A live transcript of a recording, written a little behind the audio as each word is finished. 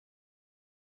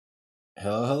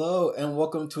Hello, and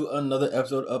welcome to another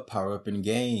episode of Power Up in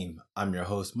Game. I'm your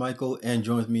host, Michael, and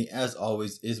joins me, as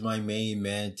always, is my main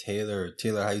man, Taylor.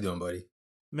 Taylor, how you doing, buddy?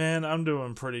 Man, I'm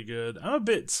doing pretty good. I'm a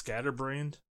bit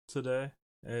scatterbrained today,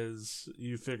 as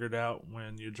you figured out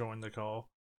when you joined the call.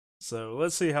 So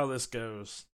let's see how this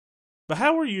goes. But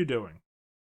how are you doing?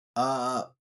 Uh,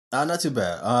 Not too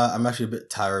bad. I'm actually a bit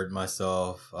tired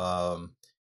myself.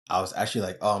 I was actually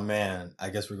like, oh man, I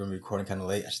guess we're gonna be recording kind of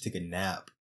late. I should take a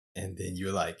nap. And then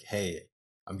you're like, hey,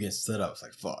 I'm getting set up. It's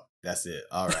like, fuck, that's it.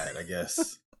 All right, I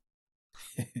guess.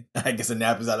 I guess a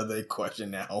nap is out of the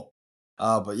question now.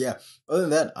 But yeah, other than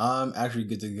that, I'm actually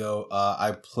good to go.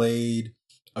 I played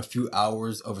a few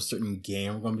hours of a certain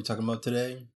game we're going to be talking about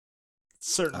today.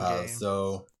 Certain game.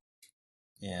 So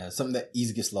yeah, something that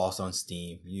easily gets lost on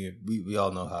Steam. We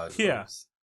all know how it Yeah. goes.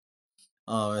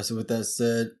 So with that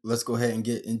said, let's go ahead and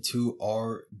get into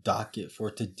our docket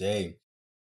for today.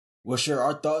 We'll share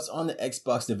our thoughts on the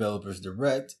Xbox Developers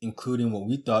Direct, including what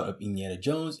we thought of Indiana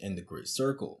Jones and the Great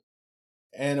Circle.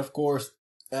 And of course,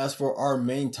 as for our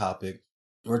main topic,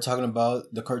 we're talking about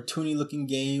the cartoony looking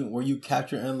game where you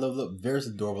capture and level up various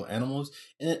adorable animals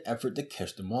in an effort to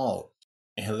catch them all.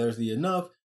 And hilariously enough,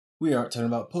 we aren't talking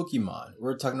about Pokemon,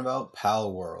 we're talking about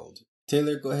Palworld.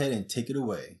 Taylor, go ahead and take it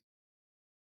away.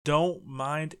 Don't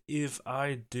mind if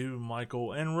I do,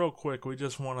 Michael. And real quick, we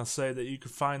just want to say that you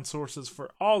can find sources for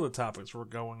all the topics we're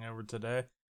going over today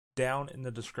down in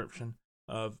the description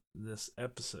of this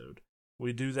episode.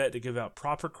 We do that to give out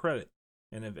proper credit,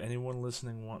 and if anyone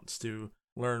listening wants to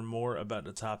learn more about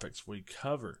the topics we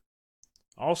cover.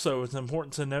 Also, it's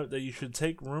important to note that you should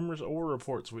take rumors or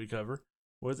reports we cover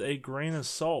with a grain of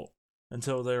salt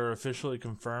until they are officially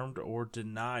confirmed or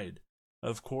denied.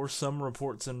 Of course, some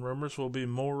reports and rumors will be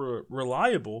more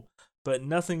reliable, but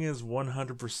nothing is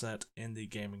 100% in the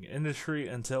gaming industry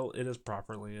until it is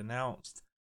properly announced.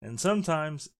 And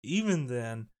sometimes, even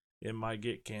then, it might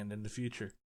get canned in the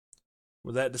future.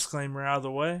 With that disclaimer out of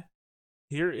the way,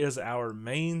 here is our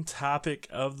main topic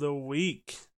of the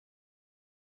week.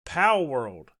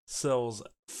 Palworld sells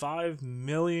 5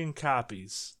 million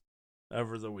copies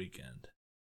over the weekend.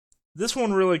 This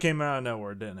one really came out of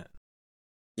nowhere, didn't it?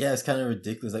 Yeah, it's kind of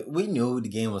ridiculous. Like, we knew the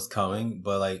game was coming,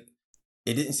 but like,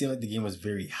 it didn't seem like the game was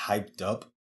very hyped up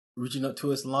reaching up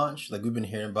to its launch. Like, we've been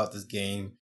hearing about this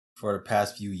game for the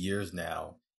past few years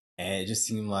now, and it just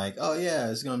seemed like, oh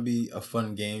yeah, it's gonna be a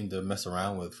fun game to mess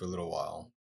around with for a little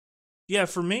while. Yeah,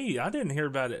 for me, I didn't hear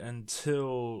about it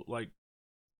until like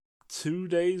 2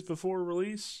 days before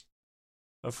release.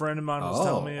 A friend of mine was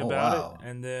telling me Oh about it, wow.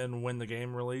 and then when the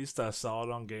game released, I saw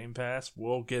it on Game Pass.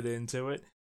 We'll get into it.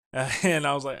 And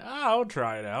I was like, I'll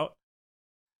try it out.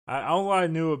 All I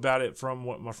knew about it from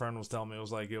what my friend was telling me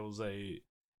was like it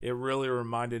really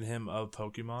reminded him of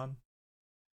Pokemon.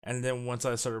 And then once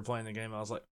I started playing the game, I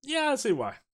was like, yeah, I see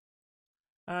why.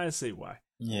 I see why.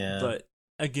 Yeah. But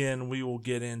again, we will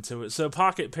get into it. So,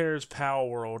 Pocket Pair's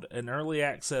Palworld, an early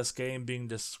access game being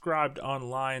described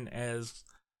online as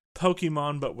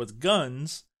Pokemon but with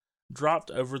guns,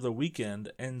 dropped over the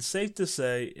weekend, and safe to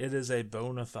say it is a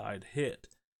bona fide hit.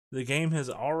 The game has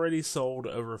already sold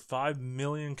over 5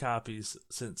 million copies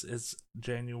since its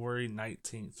January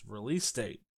 19th release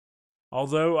date.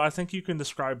 Although I think you can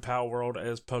describe Palworld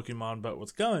as Pokemon but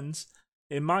with guns,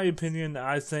 in my opinion,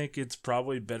 I think it's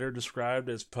probably better described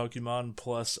as Pokemon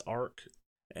plus Arc,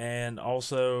 and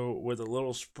also with a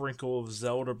little sprinkle of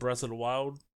Zelda Breath of the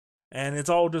Wild. And it's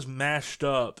all just mashed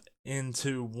up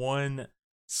into one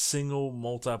single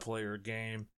multiplayer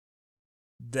game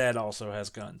that also has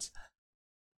guns.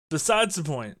 Besides the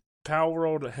point,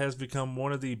 Palworld has become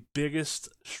one of the biggest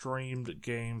streamed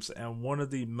games and one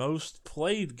of the most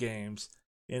played games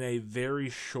in a very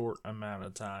short amount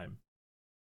of time.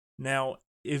 Now,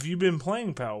 if you've been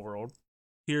playing Palworld,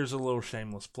 here's a little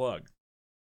shameless plug.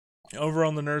 Over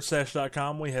on the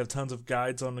nerdstash.com, we have tons of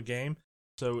guides on the game.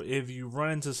 So if you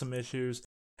run into some issues,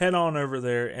 head on over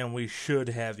there and we should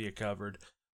have you covered.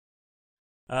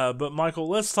 But Michael,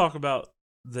 let's talk about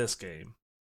this game.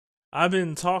 I've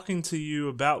been talking to you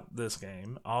about this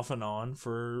game off and on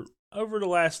for over the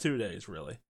last 2 days,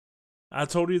 really. I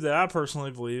told you that I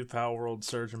personally believe Palworld's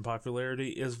surge in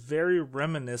popularity is very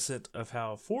reminiscent of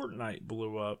how Fortnite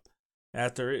blew up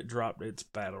after it dropped its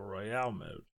Battle Royale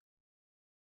mode.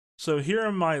 So here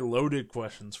are my loaded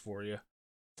questions for you.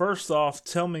 First off,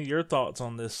 tell me your thoughts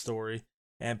on this story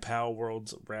and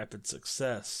Palworld's rapid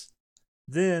success.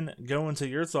 Then go into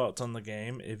your thoughts on the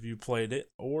game if you played it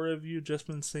or if you've just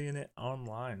been seeing it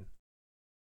online.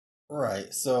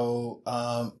 Right. So,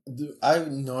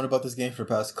 I've known about this game for the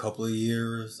past couple of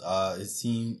years. It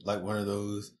seemed like one of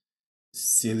those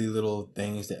silly little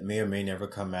things that may or may never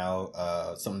come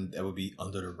out. Something that would be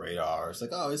under the radar. It's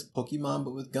like, oh, it's Pokemon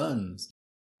but with guns.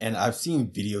 And I've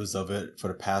seen videos of it for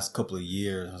the past couple of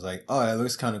years. I was like, oh, it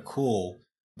looks kind of cool,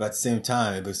 but at the same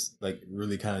time, it looks like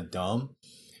really kind of dumb.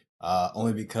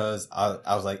 Only because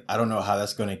I was like, I don't know how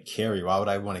that's going to carry. Why would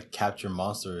I want to capture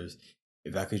monsters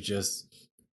if I could just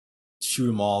shoot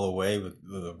them all away with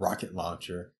a rocket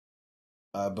launcher?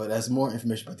 But as more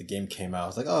information about the game came out, I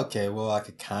was like, oh, okay, well, I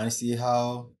could kind of see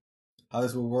how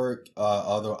this would work.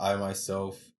 Although I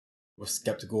myself was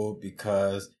skeptical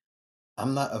because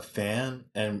I'm not a fan,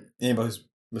 and anybody who's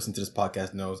listened to this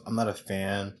podcast knows I'm not a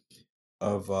fan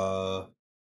of the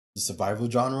survival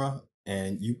genre.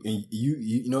 And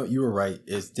you know you were right.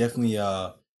 It's definitely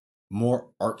more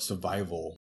art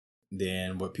survival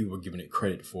than what people were giving it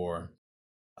credit for.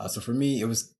 So for me,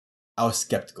 I was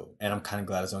skeptical, and I'm kind of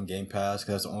glad it's on Game Pass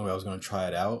because that's the only way I was going to try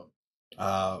it out.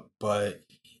 But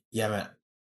yeah, man,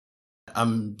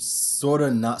 I'm sort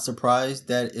of not surprised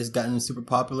that it's gotten super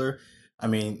popular. I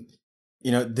mean,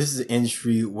 this is an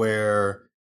industry where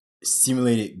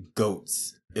simulated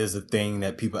goats is a thing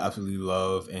that people absolutely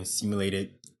love, and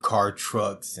simulated car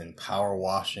trucks and power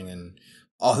washing and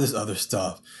all this other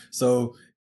stuff. So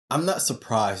I'm not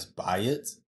surprised by it,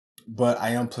 but I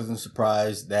am pleasantly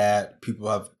surprised that people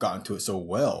have gotten to it so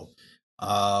well.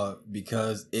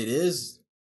 Because it is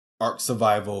Ark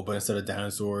survival, but instead of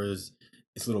dinosaurs,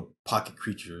 it's little pocket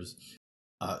creatures.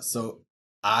 So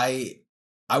I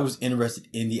I was interested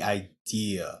in the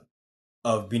idea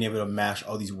of being able to mash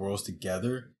all these worlds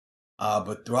together.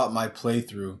 But throughout my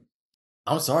playthrough,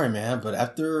 I'm sorry, man, but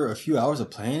after a few hours of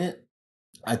playing it,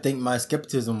 I think my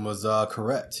skepticism was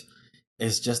correct.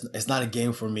 It's not a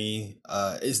game for me.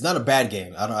 It's not a bad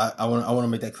game. I want to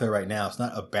make that clear right now. It's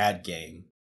not a bad game,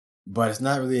 but it's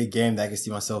not really a game that I can see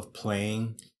myself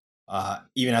playing.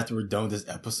 Even after we're done with this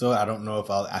episode, I don't know if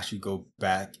I'll actually go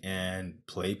back and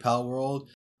play Palworld.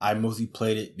 I mostly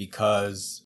played it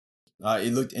because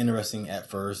it looked interesting at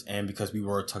first, and because we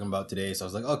were talking about today, so I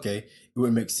was like, okay, it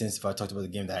would make sense if I talked about the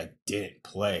game that I didn't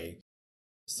play.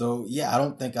 So yeah, I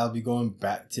don't think I'll be going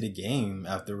back to the game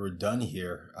after we're done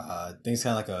here. Things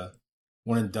kind of like a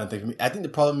one and done thing for me. I think the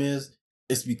problem is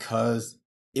it's because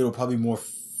it will probably be more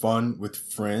fun with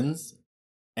friends.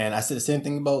 And I said the same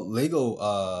thing about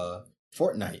Lego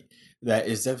Fortnite. That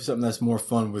is definitely something that's more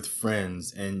fun with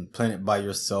friends, and playing it by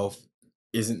yourself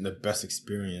isn't the best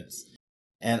experience.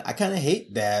 And I kind of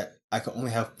hate that I can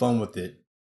only have fun with it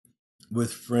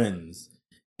with friends.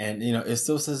 And it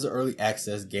still says the early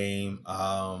access game.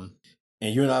 And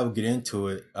you and I will get into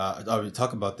it. I already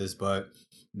talk about this, but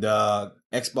the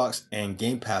Xbox and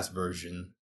Game Pass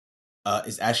version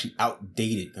is actually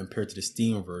outdated compared to the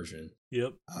Steam version.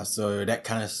 Yep. So that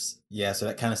kind of so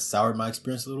that kind of soured my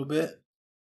experience a little bit.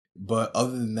 But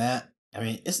other than that, I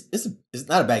mean, it's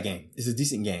not a bad game. It's a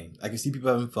decent game. I can see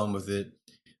people having fun with it.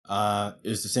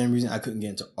 It's the same reason I couldn't get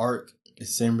into Ark.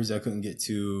 It's the same reason I couldn't get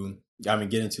into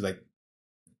like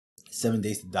 7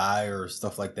 Days to Die or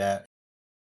stuff like that.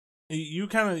 You've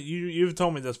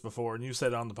told me this before, and you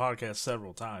said it on the podcast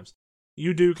several times.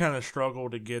 You do kind of struggle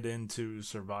to get into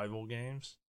survival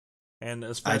games, and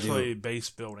especially base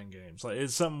building games. Like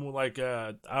it's something like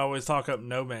I always talk up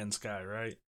No Man's Sky,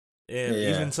 right? And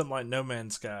Yeah. even something like No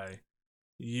Man's Sky,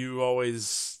 you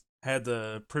always had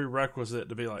the prerequisite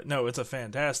to be like, no, it's a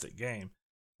fantastic game,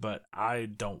 but I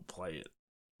don't play it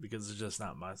because it's just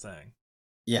not my thing.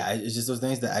 Yeah, it's just those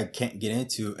things that I can't get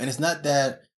into. And it's not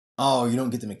that, oh, you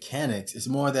don't get the mechanics. It's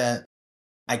more that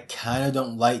I kind of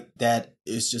don't like that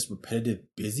it's just repetitive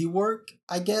busy work,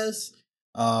 I guess.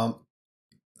 Um,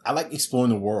 I like exploring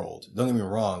the world. Don't get me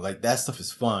wrong. Like that stuff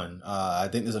is fun. I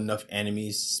think there's enough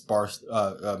enemies spread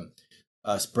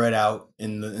out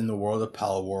in the world of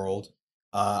Palworld.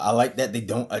 I like that they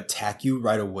don't attack you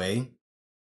right away.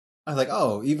 I was like,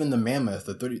 oh, even the mammoth,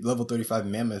 the level 35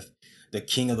 mammoth, the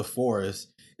king of the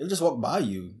forest, it'll just walk by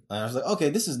you. And I was like, okay,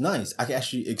 this is nice. I can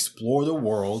actually explore the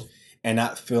world and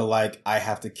not feel like I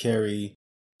have to carry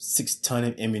 6 ton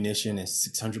of ammunition and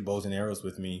 600 bows and arrows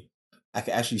with me. I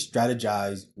can actually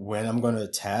strategize when I'm going to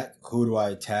attack, who do I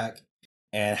attack,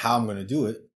 and how I'm going to do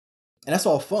it. And that's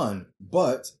all fun.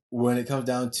 But when it comes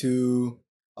down to,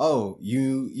 oh,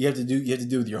 you have to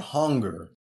deal with your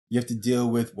hunger. You have to deal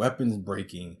with weapons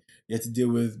breaking. You have to deal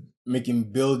with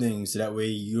making buildings so that way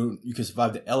you can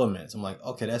survive the elements. I'm like,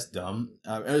 okay, that's dumb.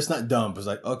 It's not dumb, but it's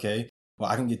like, okay, well,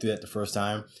 I can get through that the first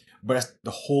time. But that's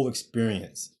the whole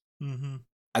experience. Mm-hmm.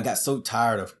 I got so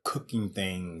tired of cooking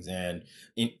things and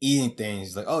eating things.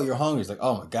 It's like, oh, you're hungry. It's like,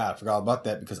 oh my God, I forgot about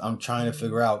that because I'm trying to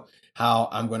figure out how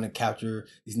I'm going to capture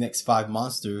these next 5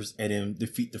 monsters and then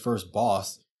defeat the first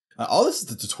boss. All this is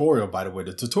the tutorial, by the way.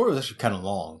 The tutorial is actually kind of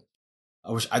long,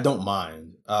 which I don't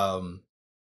mind.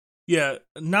 Yeah,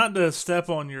 not to step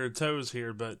on your toes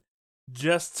here, but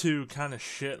just to kind of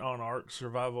shit on Ark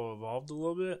Survival Evolved a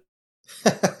little bit.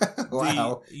 The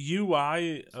Wow.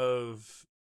 UI of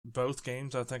both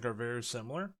games, I think, are very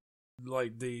similar.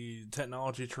 Like the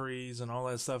technology trees and all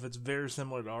that stuff, it's very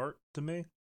similar to Ark to me.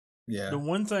 The Yeah.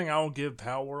 one thing I'll give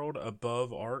Palworld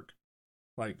above Ark,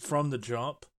 like from the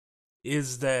jump,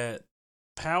 is that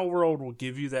Palworld will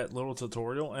give you that little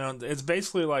tutorial, and it's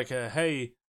basically like a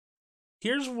hey,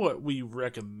 here's what we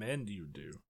recommend you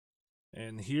do,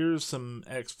 and here's some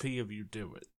XP if you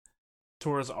do it.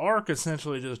 Towards Ark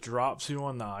essentially just drops you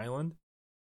on the island,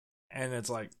 and it's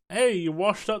like, hey, you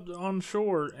washed up on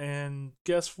shore, and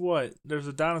guess what? There's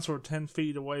a dinosaur 10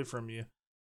 feet away from you.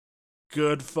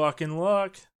 Good fucking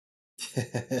luck.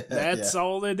 Yeah. That's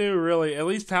all they do, really. At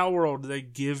least Palworld, they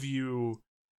give you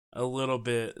a little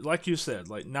bit, like you said,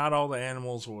 like not all the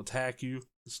animals will attack you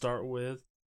to start with.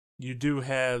 You do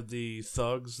have the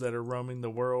thugs that are roaming the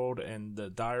world and the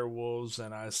dire wolves,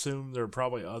 and I assume there are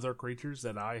probably other creatures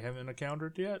that I haven't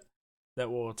encountered yet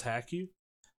that will attack you,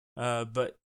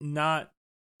 but not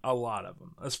a lot of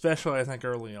them, especially I think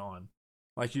early on.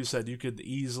 Like you said, you could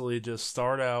easily just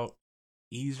start out,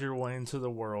 ease your way into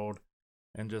the world,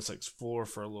 and just explore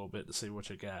for a little bit to see what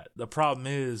you got. The problem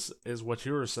is what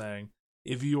you were saying.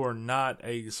 If you are not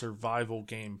a survival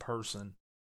game person,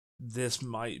 this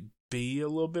might be a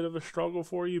little bit of a struggle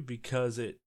for you because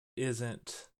it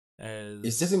isn't It's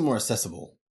as definitely more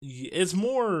accessible. it's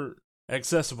more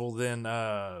accessible than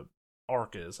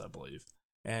Ark is, I believe,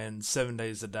 and 7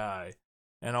 Days to Die,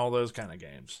 and all those kind of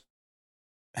games.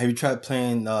 Have you tried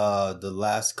playing the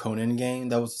last Conan game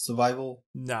that was survival?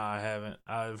 Nah, I haven't.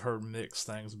 I've heard mixed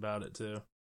things about it too.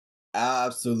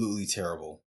 Absolutely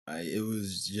terrible. It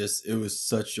was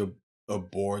such a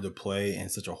bore to play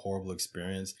and such a horrible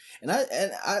experience. And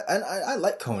I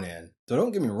like Conan, so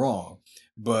don't get me wrong,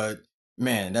 but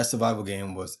man, that survival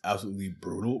game was absolutely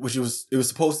brutal, which it was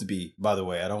supposed to be. By the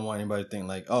way, I don't want anybody to think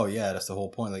like, oh yeah, that's the whole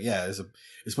point. Like, yeah, it's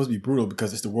supposed to be brutal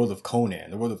because it's the world of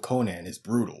Conan. The world of Conan is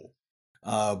brutal.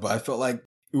 But I felt like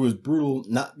it was brutal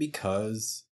not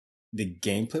because the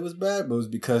gameplay was bad, but it was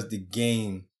because the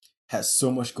game has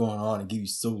so much going on and give you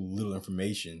so little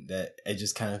information that it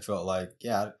just kind of felt like,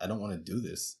 yeah, I don't want to do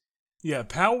this. Yeah,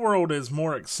 Palworld is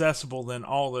more accessible than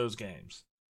all those games.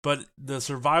 But the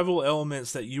survival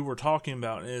elements that you were talking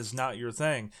about is not your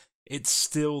thing. It's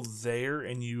still there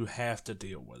and you have to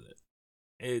deal with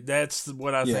it. That's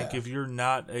what I think. Yeah. If you're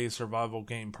not a survival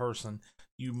game person,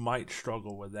 you might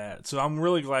struggle with that. So I'm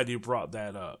really glad you brought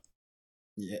that up.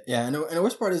 Yeah, yeah, and the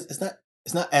worst part is it's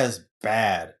not as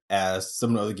bad as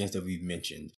some of the other games that we've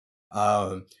mentioned.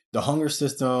 The hunger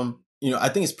system, I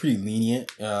think it's pretty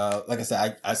lenient. Like I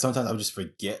said, I sometimes I would just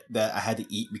forget that I had to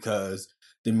eat because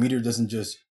the meter doesn't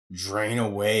just drain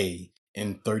away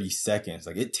in 30 seconds.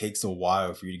 Like it takes a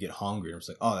while for you to get hungry. I'm just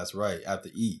like, oh, that's right, I have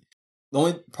to eat. The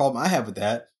only problem I have with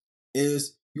that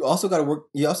is you also got to work.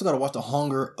 You also got to watch the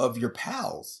hunger of your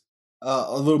pals.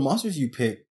 Little monsters you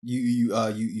pick you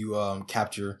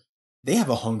capture, they have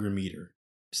a hunger meter.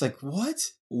 It's like,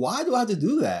 what? Why do I have to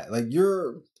do that? Like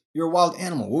you're a wild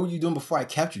animal. What were you doing before I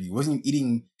captured you? Wasn't you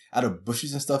eating out of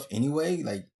bushes and stuff anyway?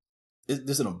 Like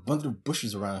there's an abundance of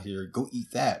bushes around here. Go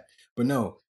eat that. But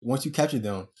no, once you capture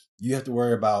them, you have to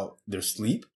worry about their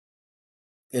sleep.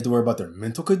 You have to worry about their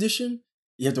mental condition.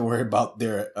 You have to worry about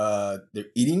their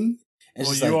eating. And it's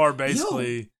Well, just you like, are yo,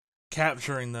 basically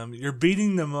capturing them. You're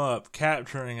beating them up,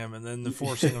 capturing them, and then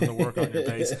forcing them to work on your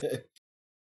base.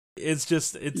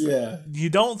 It's yeah. you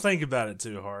don't think about it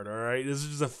too hard, all right? This is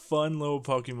just a fun little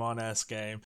Pokemon-esque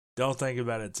game. Don't think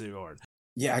about it too hard.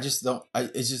 Yeah, I just don't.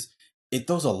 It's just it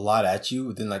throws a lot at you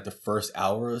within like the first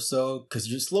hour or so because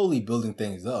you're slowly building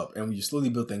things up, and when you slowly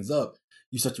build things up,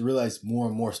 you start to realize more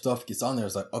and more stuff gets on there.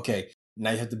 It's like, okay,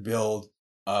 now you have to build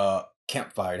a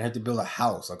campfire. You have to build a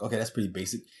house. Like, okay, that's pretty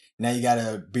basic. Now you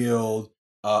gotta build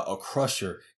a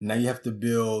crusher. Now you have to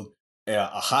build a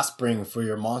hot spring for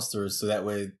your monsters so that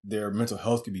way their mental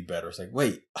health could be better. It's like,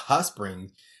 wait, a hot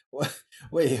spring? What?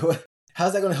 Wait, what?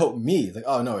 How's that going to help me? It's like,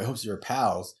 oh no, it helps your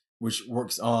pals, which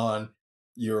works on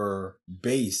your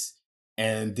base.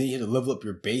 And then you have to level up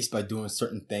your base by doing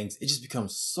certain things. It just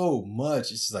becomes so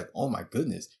much. It's just like, oh my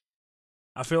goodness,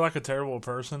 I feel like a terrible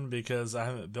person because I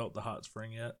haven't built the hot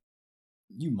spring yet.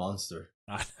 you monster.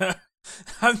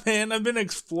 Man, I've been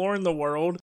exploring the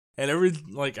world, and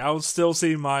I'll still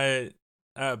see my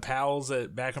pals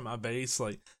at back at my base,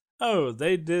 like, oh,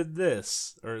 they did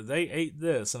this or they ate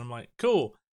this, and I'm like,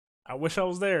 cool. I wish I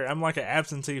was there. I'm like an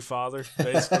absentee father,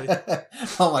 basically.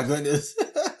 Oh my goodness.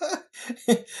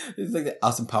 It's like the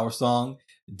Austin Power song.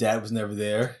 Dad was never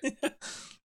there.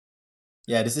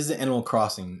 Yeah, this isn't Animal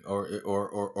Crossing or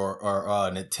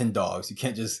Nintendogs. You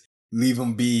can't just leave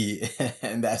them be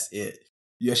and that's it.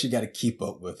 You actually got to keep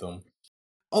up with them.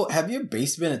 Oh, have your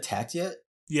base been attacked yet?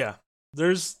 Yeah.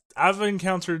 I've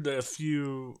encountered a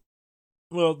few,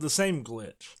 well, the same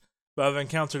glitch, but I've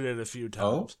encountered it a few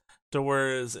Oh, times. To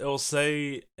whereas it'll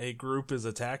say a group is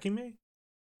attacking me,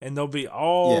 and they'll be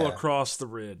all yeah. across the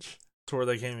ridge to where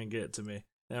they can't even get to me.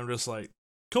 And I'm just like,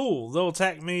 cool, they'll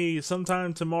attack me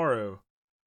sometime tomorrow.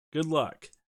 Good luck.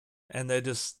 And they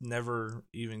just never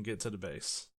even get to the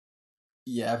base.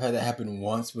 Yeah, I've had that happen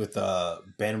once with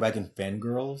bandwagon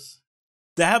fangirls.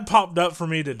 That popped up for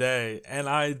me today, and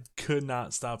I could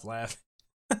not stop laughing.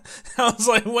 I was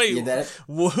like, wait, Yeah, that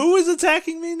who is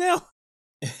attacking me now?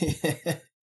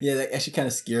 yeah, that actually kind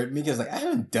of scared me because like I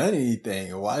haven't done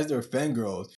anything. Why is there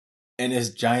fangirls? And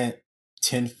this giant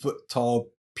 10-foot tall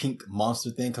pink monster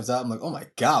thing comes out. I'm like, oh my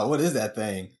god, what is that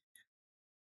thing?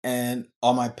 And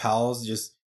all my pals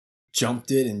just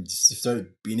jumped it and just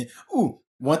started beating it. Ooh,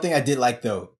 one thing I did like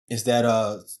though is that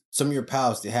some of your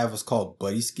pals they have what's called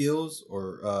buddy skills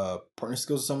or partner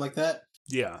skills or something like that.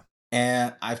 Yeah.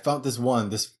 And I found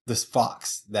this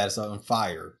fox that's on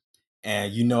fire,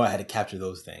 and I had to capture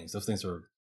those things. Those things are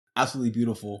absolutely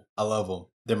beautiful. I love them.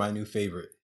 They're my new favorite.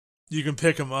 You can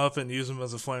pick them up and use them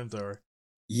as a flamethrower.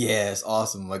 Yeah, it's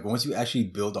awesome. Like once you actually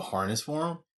build a harness for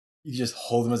them, you just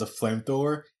hold them as a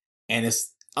flamethrower, and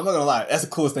I'm not gonna lie, that's the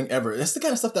coolest thing ever. That's the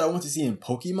kind of stuff that I want to see in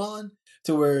Pokemon,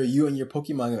 to where you and your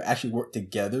Pokemon actually work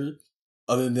together,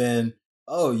 other than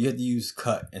you had to use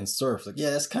cut and surf. Like yeah,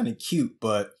 that's kind of cute,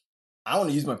 but I want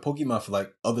to use my Pokemon for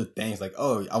like other things. Like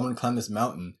I want to climb this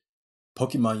mountain.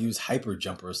 Pokemon use Hyper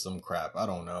Jumper or some crap. I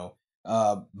don't know.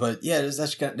 But yeah,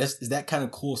 that's that kind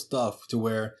of cool stuff to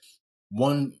where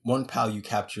one pal you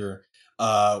capture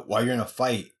while you're in a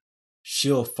fight,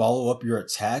 she'll follow up your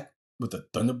attack with a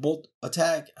thunderbolt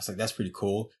attack. I was like, that's pretty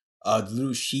cool. The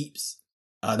little sheeps,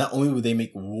 not only would they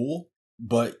make wool,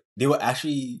 but they will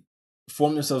actually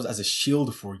form themselves as a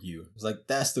shield for you. It's like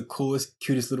that's the coolest,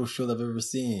 cutest little shield I've ever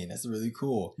seen. That's really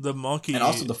cool. The And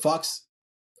also monkey. the fox.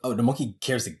 Oh, the monkey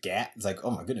carries a gat. It's like, oh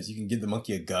my goodness, you can give the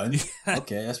monkey a gun.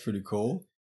 Okay, that's pretty cool.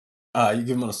 You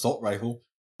give him an assault rifle.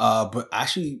 But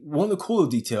actually, one of the cooler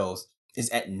details is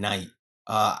at night.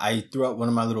 I threw out one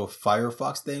of my little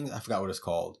Firefox things. I forgot what it's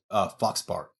called. Fox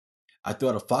Spark. I threw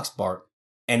out a Fox Spark,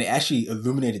 and it actually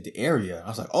illuminated the area. I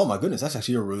was like, oh my goodness, that's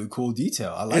actually a really cool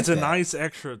detail. I like It's a that. nice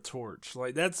extra torch.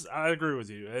 Like I agree with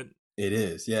you. It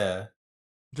is, yeah.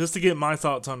 Just to get my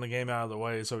thoughts on the game out of the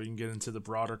way so we can get into the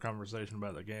broader conversation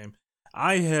about the game.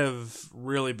 I have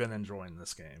really been enjoying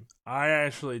this game.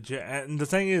 And the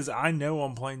thing is, I know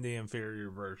I'm playing the inferior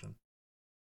version.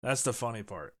 That's the funny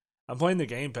part. I'm playing the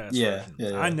Game Pass Yeah, version.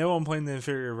 yeah, I yeah. know I'm playing the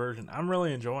inferior version. I'm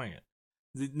really enjoying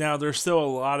it. Now, there's still a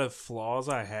lot of flaws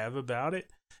I have about it,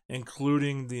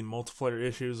 including the multiplayer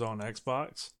issues on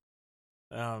Xbox.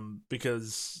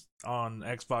 Because on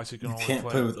Xbox you can You only can't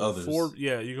play play up with to four. others.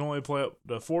 Yeah, you can only play up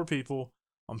to 4 people.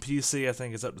 On PC, I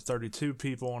think it's up to 32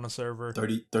 people on a server.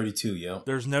 32, yeah.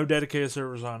 There's no dedicated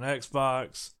servers on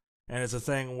Xbox, and it's a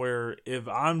thing where if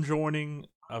I'm joining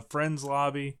a friend's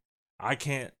lobby, I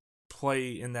can't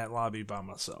play in that lobby by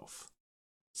myself.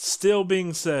 Still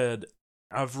being said,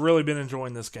 I've really been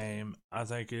enjoying this game. I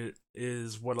think it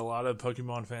is what a lot of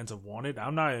Pokemon fans have wanted.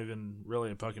 I'm not even really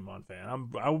a Pokemon fan.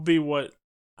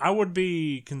 I would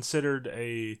be considered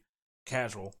a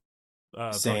casual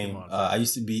Same. Pokemon fan. I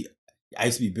used to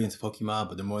be big into Pokemon,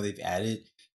 but the more they've added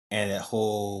and that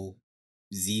whole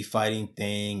Z fighting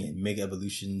thing and Mega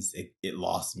Evolutions, it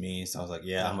lost me. So I was like,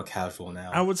 yeah, Yeah. I'm a casual I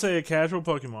now. would say a casual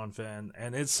Pokemon fan,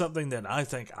 and it's something that I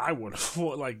think I would have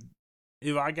like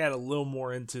if I got a little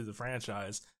more into the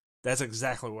franchise. That's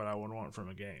exactly what I would want from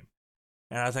a game,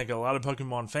 and I think a lot of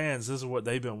Pokemon fans, this is what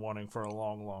they've been wanting for a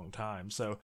long, long time.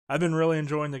 So I've been really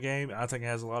enjoying the game. I think it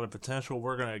has a lot of potential.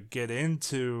 We're gonna get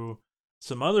into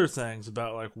some other things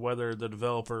about like whether the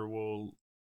developer will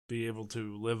be able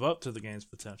to live up to the game's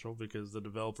potential because the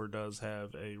developer does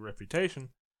have a reputation.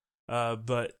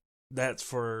 But that's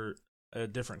for a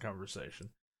different conversation.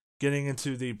 Getting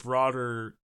into the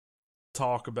broader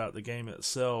talk about the game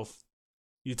itself,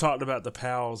 you talked about the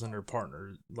pals and their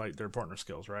partner, like their partner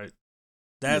skills, right?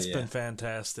 Yeah, That's yeah. been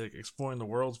fantastic. Exploring the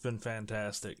world's been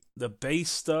fantastic. The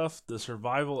base stuff, the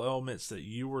survival elements that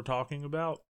you were talking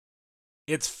about,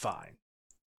 it's fine.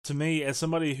 To me, as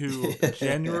somebody who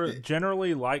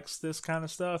generally likes this kind of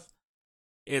stuff,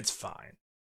 it's fine.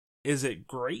 Is it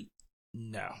great?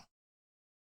 No.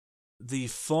 The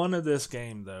fun of this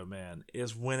game, though, man,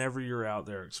 is whenever you're out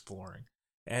there exploring.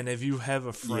 And if you have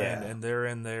a friend Yeah. and they're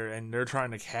in there and they're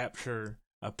trying to capture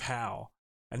a pal,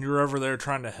 and you're over there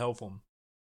trying to help them,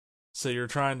 so you're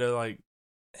trying to like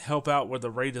help out with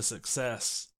the rate of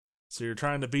success. So you're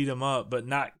trying to beat them up, but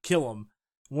not kill them.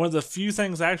 One of the few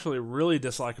things I actually really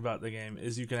dislike about the game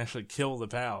is you can actually kill the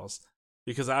pals.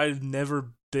 Because I've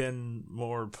never been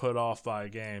more put off by a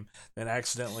game than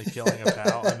accidentally killing a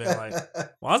pal and being like,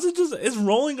 why is it just, it's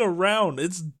rolling around.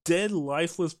 Its dead,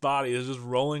 lifeless body is just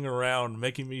rolling around,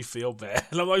 making me feel bad.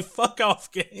 And I'm like, fuck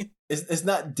off, game. It's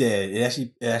not dead.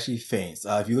 It actually faints.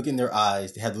 If you look in their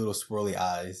eyes, they have the little swirly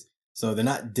eyes, so they're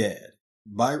not dead.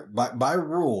 By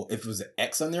rule, if it was an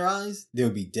X on their eyes, they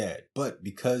would be dead. But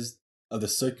because of the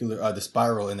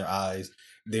spiral in their eyes,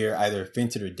 they're either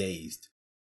fainted or dazed.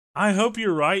 I hope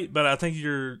you're right, but I think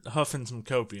you're huffing some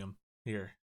copium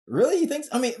here. Really? You think?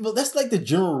 I mean, well, that's like the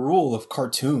general rule of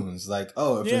cartoons. Like,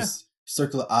 oh, if Yeah. there's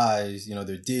circular eyes,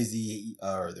 they're dizzy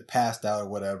or they're passed out or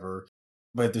whatever.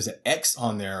 But if there's an X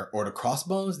on there or the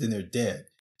crossbones, then they're dead.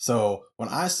 So when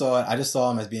I saw it, I just saw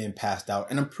them as being passed out,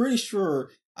 and I'm pretty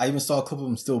sure I even saw a couple of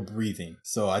them still breathing.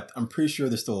 So I'm pretty sure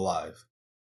they're still alive.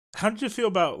 How did you feel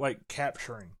about like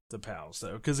capturing the pals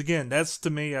though? Because again, that's to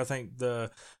me, I think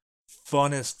the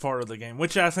funnest part of the game,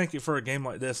 which I think for a game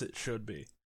like this, it should be.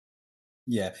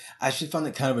 Yeah, I actually found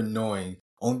it kind of annoying,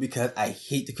 only because I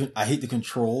hate the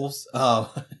controls.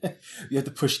 You have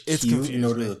to push It's Q in confused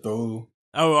order me. to throw.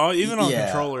 Oh, even on Yeah,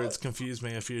 controller, it's confused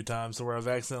me a few times to where I've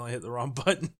accidentally hit the wrong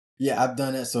button. yeah, I've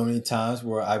done that so many times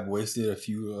where I've wasted a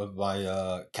few of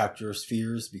my capture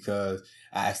spheres because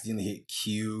I accidentally hit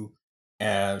Q,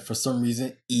 and for some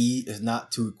reason E is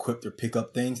not to equip or pick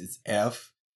up things; it's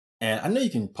F. And I know you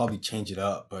can probably change it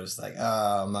up, but it's like,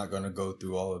 I'm not gonna go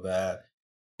through all of that.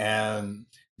 And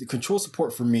the control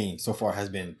support for me so far has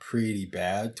been pretty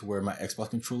bad to where my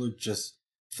Xbox controller just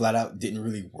flat out didn't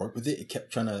really work with it. It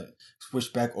kept trying to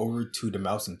switch back over to the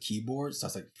mouse and keyboard. So I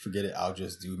was like, forget it, I'll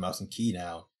just do mouse and key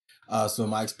now. So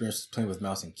my experience was playing with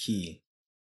mouse and key.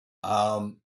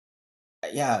 Um,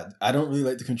 yeah, I don't really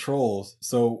like the controls.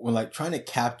 So when like trying to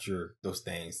capture those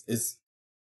things, it's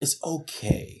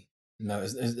okay. No,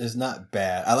 it's not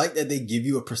bad. I like that they give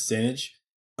you a percentage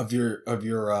of your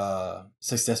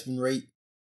success rate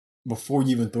before you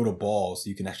even throw the ball, so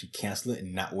you can actually cancel it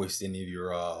and not waste any of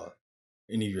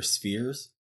your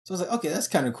spheres. So I was like, okay, that's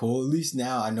kind of cool. At least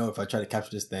now I know if I try to capture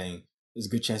this thing, there's a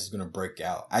good chance it's gonna break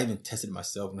out. I even tested it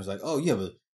myself and it was like, oh, you have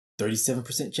a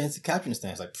 37% chance of capturing this thing.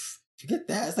 I was like, forget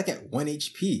that. It's like at 1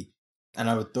 HP. And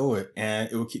I would throw it, and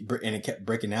it kept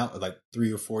breaking out with like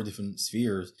 3 or 4 different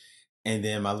spheres. And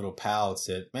then my little pal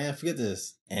said, "Man, forget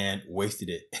this," and wasted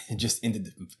it, and just ended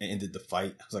the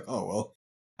fight. I was like, "Oh well,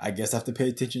 I guess I have to pay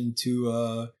attention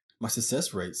to my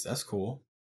success rates. That's cool."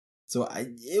 So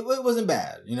it wasn't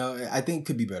bad. I think it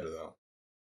could be better though.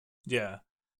 Yeah.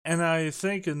 And I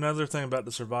think another thing about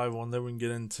the survival, and then we can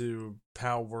get into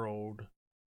Palworld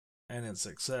and its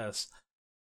success.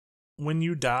 When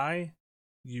you die,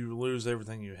 you lose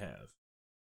everything you have.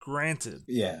 Granted,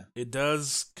 Yeah. it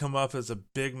does come up as a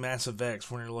big, massive X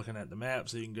when you're looking at the map,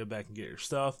 so you can go back and get your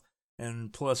stuff.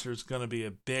 And plus, there's going to be a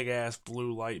big ass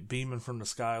blue light beaming from the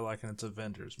sky like in its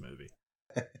Avengers movie.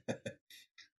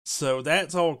 So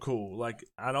that's all cool. Like,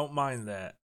 I don't mind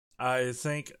that. I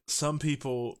think some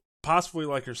people, possibly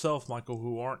like yourself, Michael,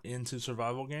 who aren't into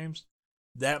survival games,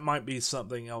 that might be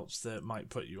something else that might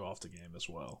put you off the game as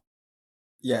well.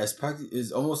 Yeah,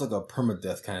 it's almost like a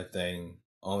permadeath kind of thing.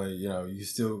 Only you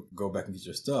still go back and get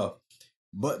your stuff,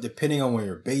 but depending on where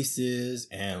your base is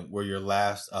and where your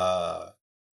last uh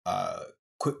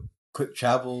quick quick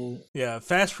travel. Yeah,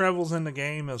 fast travel's in the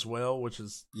game as well, which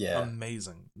is Yeah,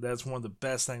 amazing. That's one of the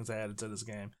best things I added to this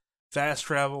game. Fast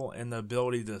travel and the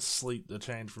ability to sleep to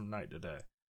change from night to day.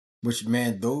 which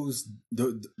man, those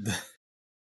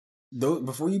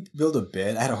before you build a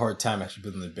bed, I had a hard time actually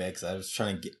building the bed because I was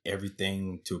trying to get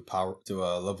everything to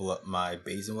level up my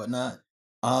base and whatnot.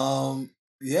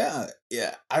 Yeah,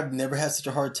 I've never had such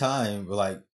a hard time. But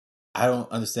like, I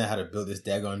don't understand how to build this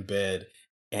daggone bed,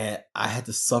 and I had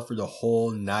to suffer the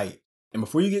whole night. And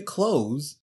before you get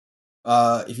clothes,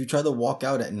 if you try to walk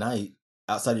out at night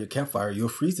outside of your campfire, you'll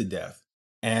freeze to death.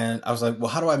 And I was like, well,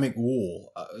 how do I make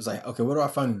wool? I was like, okay, where do I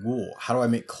find wool? How do I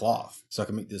make cloth so I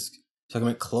can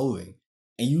make clothing?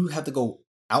 And you have to go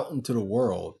out into the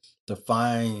world to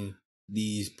find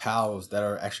these pals that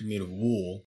are actually made of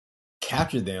wool,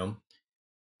 capture them,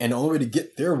 and the only way to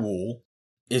get their wool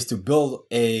is to build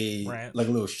a Ranch.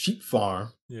 little sheep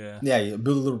farm. Yeah. Yeah, you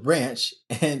build a little ranch,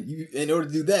 and in order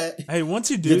to do that, Hey,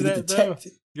 once you you have do to get the that, though,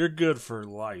 tech. you're good for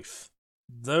life.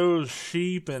 Those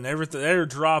sheep and everything, they're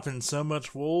dropping so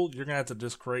much wool, you're going to have to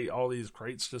just create all these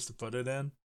crates just to put it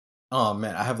in. Oh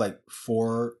man, I have like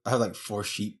four. I have like four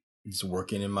sheep just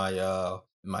working in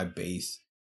my base,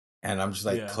 and I'm just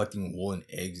like Yeah. collecting wool and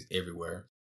eggs everywhere.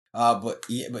 But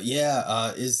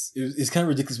yeah, it's kind of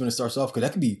ridiculous when it starts off because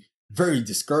that can be very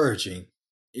discouraging.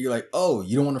 You're like, oh,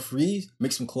 you don't want to freeze?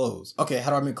 Make some clothes. Okay,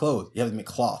 how do I make clothes? You have to make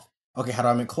cloth. Okay, how do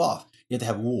I make cloth? You have to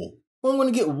have wool. Well, I'm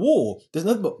going to get wool. There's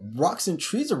nothing but rocks and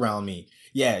trees around me.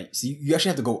 Yeah, so you actually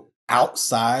have to go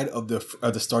outside of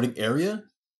the starting area,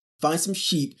 find some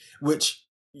sheep, which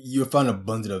you'll find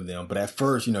abundant of them. But at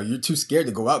first, you're too scared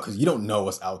to go out because you don't know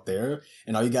what's out there,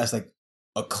 and all you got is like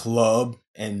a club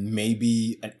and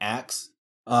maybe an axe.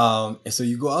 And so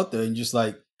you go out there and just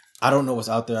like, I don't know what's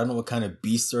out there. I don't know what kind of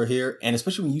beasts are here. And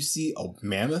especially when you see a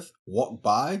mammoth walk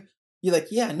by, you're like,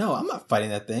 yeah, no, I'm not fighting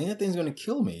that thing. That thing's gonna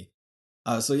kill me.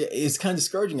 So yeah, it's kind of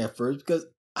discouraging at first because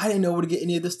I didn't know where to get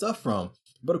any of this stuff from.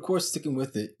 But of course, sticking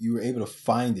with it, you were able to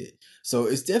find it. So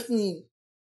it's definitely,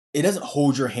 it doesn't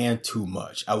hold your hand too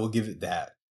much. I will give it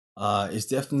that. It's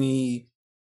definitely,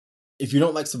 if you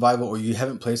don't like survival or you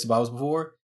haven't played survivals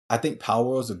before, I think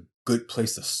Palworld is a good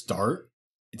place to start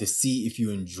to see if you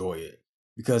enjoy it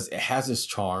because it has its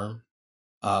charm.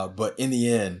 But in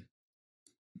the end,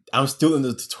 I'm still in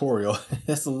the tutorial.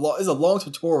 It's a long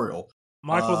tutorial.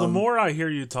 Michael, the Um, more I hear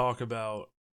you talk about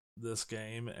this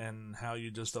game and how you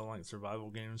just don't like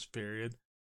survival games, period,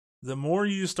 the more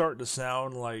you start to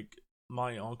sound like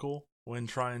my uncle when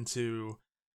trying to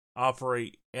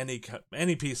operate any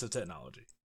piece of technology.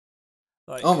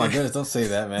 Like oh my goodness, don't say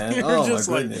that, man. you're Oh my just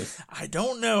like, goodness. I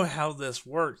don't know how this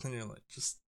works, and you're like,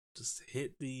 just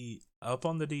hit the up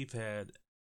on the D-pad,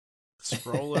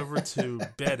 scroll over to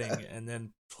bedding, and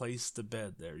then place the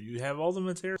bed there. You have all the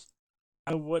materials.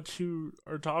 I know what you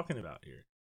are talking about here.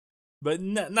 But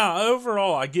no,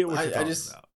 overall, I get what you're I talking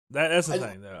just, about. That's the I,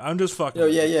 thing, though. I'm just fucking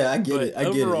with yeah, you. yeah, I get it. But I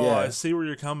get it. overall, I Yeah. see where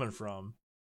you're coming from.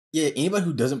 Yeah, anybody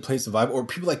who doesn't play survival or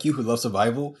people like you who love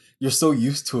survival, you're so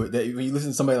used to it that when you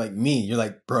listen to somebody like me, you're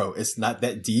like, bro, it's not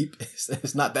that deep.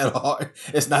 It's not that hard.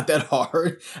 It's not that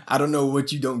hard. I don't know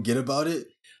what you don't get about it.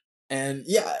 And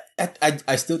yeah,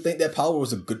 I still think that Power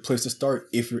was a good place to start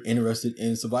if you're interested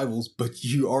in survivals, but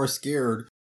you are scared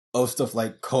of stuff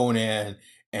like Conan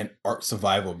and Ark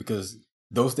Survival because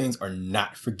those things are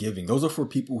not forgiving. Those are for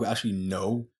people who actually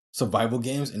know survival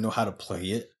games and know how to play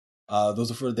it.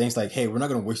 Those are for things like, hey, we're not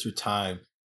going to waste your time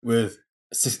with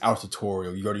a 6 hour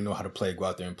tutorial. You already know how to play it. Go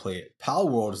out there and play it. Power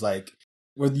World is like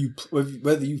whether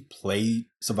you've played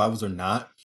survivals or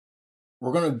not,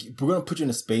 we're gonna put you in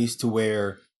a space to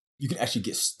where you can actually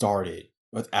get started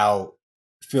without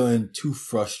feeling too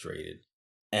frustrated.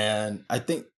 And I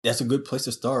think that's a good place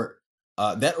to start.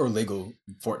 That or Lego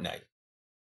Fortnite.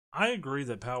 I agree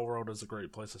that Palworld is a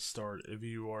great place to start. If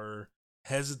you are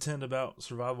hesitant about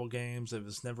survival games, if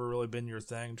it's never really been your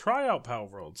thing, try out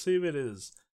Palworld. See if it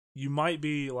is. You might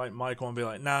be like Michael and be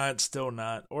like, nah, it's still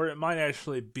not. Or it might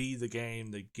actually be the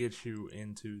game that gets you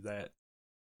into that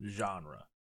genre.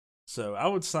 So I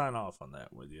would sign off on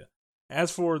that with you. As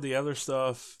for the other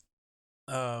stuff,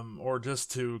 or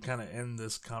just to kind of end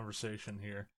this conversation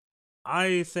here,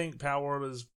 I think Palworld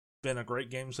has been a great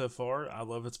game so far. I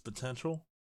love its potential.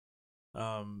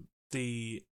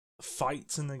 The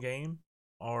fights in the game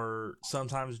are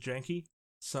sometimes janky,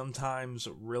 sometimes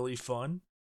really fun.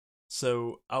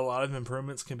 So a lot of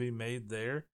improvements can be made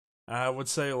there. I would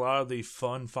say a lot of the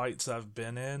fun fights I've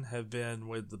been in have been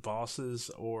with the bosses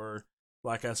or,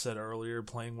 like I said earlier,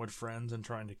 playing with friends and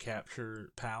trying to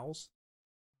capture pals.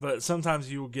 But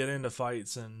sometimes you will get into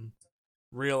fights and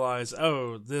realize,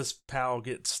 oh, this pal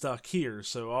gets stuck here,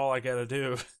 so all I gotta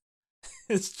do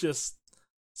is just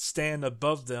stand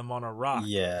above them on a rock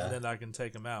and Yeah, then I can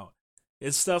take them out.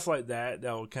 It's stuff like that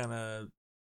that will kind of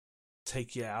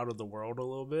take you out of the world a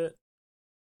little bit.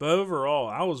 But overall,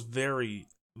 I was very,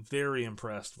 very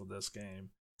impressed with this game.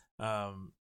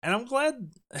 And I'm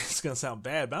glad, it's going to sound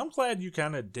bad, but I'm glad you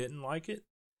kind of didn't like it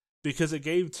because it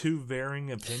gave two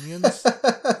varying opinions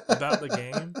about the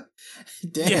game.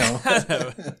 Yeah, damn. I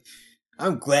know.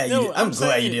 I'm glad you No, did. I'm I'm glad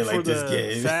saying you it didn't for like this the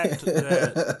game. fact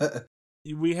that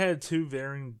we had two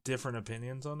varying different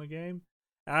opinions on the game.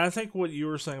 And I think what you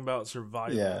were saying about Yeah,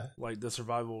 survival, like the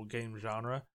survival game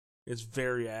genre, is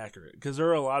very accurate because there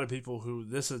are a lot of people who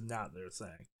this is not their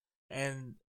thing.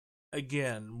 And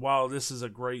again, while this is a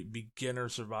great beginner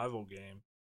survival game,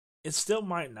 it still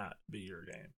might not be your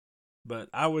game. But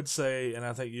I would say, and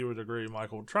I think you would agree,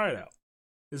 Michael, try it out.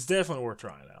 It's definitely worth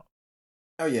trying out.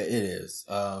 oh yeah, it is.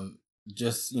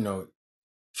 Just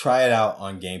try it out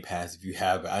on Game Pass if you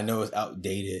have it. I know it's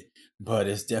outdated, but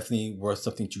it's definitely worth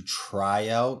something to try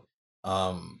out.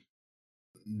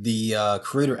 The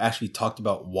creator actually talked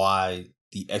about why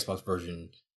the Xbox version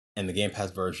and the Game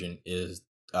Pass version is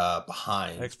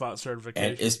behind, Xbox and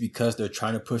certification. it's because they're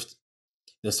trying to push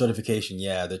the certification.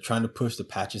 Yeah, they're trying to push the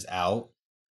patches out.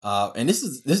 And this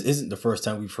isn't the first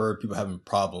time we've heard people having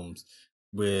problems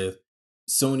with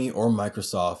Sony or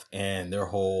Microsoft and their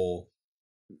whole,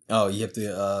 oh, you have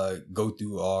to go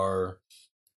through our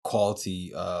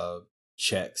quality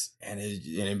checks, and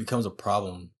it becomes a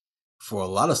problem for a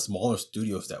lot of smaller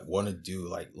studios that want to do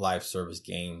like live service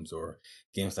games or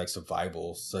games like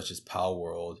survival, such as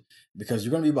Palworld, because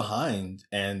you're going to be behind,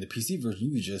 and the PC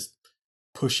version you just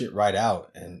push it right out,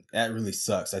 and that really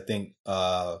sucks. I think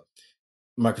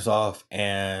Microsoft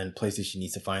and PlayStation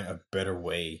needs to find a better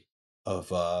way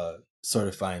of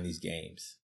certifying these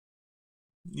games.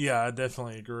 Yeah, I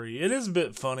definitely agree. It is a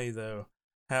bit funny though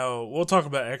how we'll talk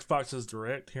about Xbox's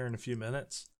Direct here in a few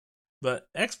minutes, but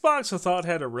Xbox I thought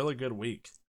had a really good week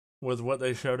with what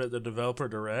they showed at the Developer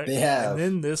They Direct, and have,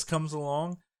 then this comes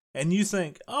along, and you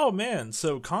think, oh man,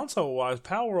 so console wise,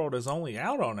 Palworld is only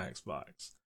out on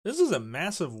Xbox. This is a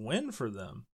massive win for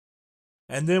them.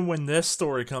 And then when this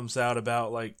story comes out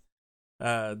about like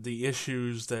the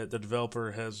issues that the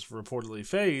developer has reportedly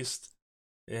faced,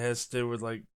 it has to do with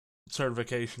like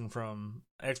certification from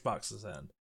Xbox's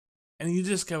end. And you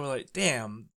just go like,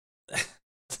 damn,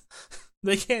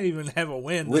 they can't even have a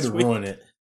win would this ruin week it.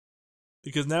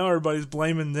 because now everybody's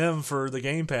blaming them for the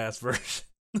Game Pass version.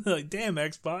 Like, damn,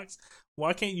 Xbox,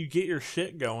 why can't you get your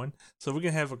shit going so we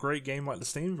can have a great game like the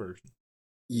Steam version?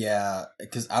 Yeah,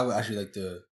 because I would actually like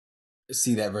to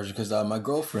see that version, because my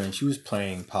girlfriend, she was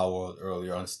playing Power World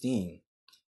earlier on Steam,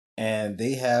 and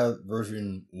they have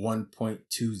version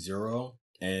 1.20,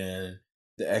 and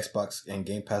the Xbox and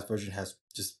Game Pass version has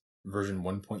just version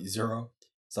 1.0.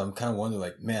 So I'm kind of wondering,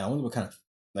 like, man, I wonder what kind of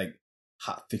like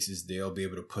hot fixes they'll be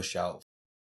able to push out.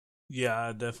 Yeah,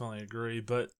 I definitely agree.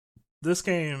 But this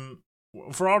game,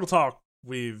 for all the talk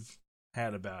we've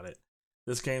had about it,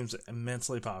 this game's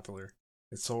immensely popular.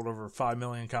 It sold over 5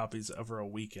 million copies over a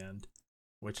weekend,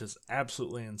 which is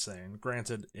absolutely insane.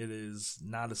 Granted, it is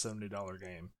not a $70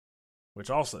 game, which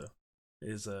also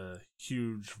is a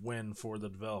huge win for the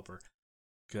developer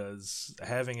because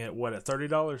having it, what, at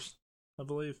 $30, I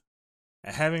believe?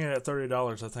 Having it at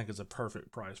 $30, I think, is a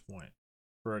perfect price point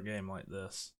for a game like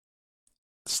this.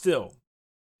 Still,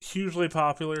 hugely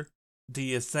popular. Do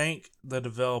you think the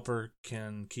developer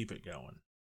can keep it going?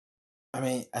 I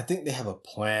mean, I think they have a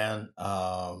plan.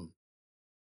 I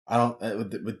don't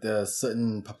with the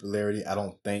sudden popularity. I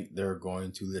don't think they're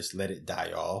going to just let it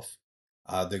die off.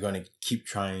 They're going to keep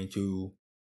trying to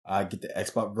get the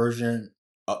Xbox version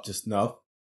up to snuff.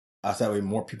 So that way,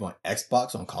 more people on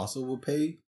Xbox on console will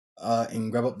pay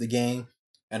and grab up the game.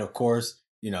 And of course,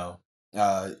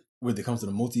 when it comes to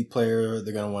the multiplayer,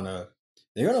 they're gonna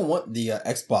want the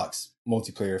Xbox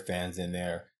multiplayer fans in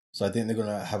there. So I think they're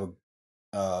gonna have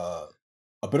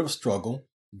a bit of a struggle,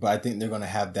 but I think they're gonna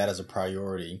have that as a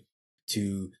priority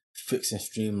to fix and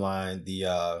streamline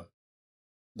the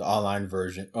online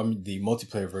version, the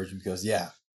multiplayer version, because yeah,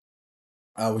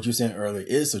 what you were saying earlier,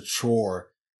 it's a chore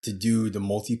to do the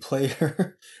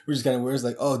multiplayer, which is kind of weird. It's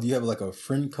like, oh, do you have like a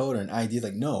friend code or an ID? It's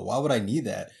like, no, why would I need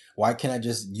that? Why can't I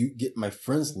just get my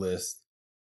friends list?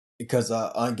 Because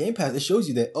on Game Pass, it shows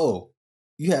you that, oh,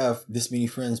 you have this many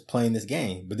friends playing this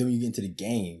game, but then when you get into the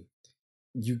game,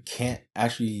 you can't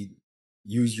actually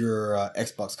use your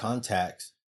Xbox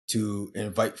contacts to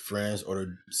invite friends or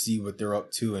to see what they're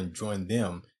up to and join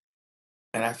them.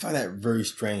 And I find that very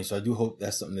strange. So I do hope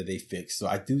that's something that they fix. So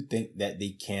I do think that they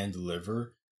can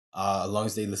deliver, as long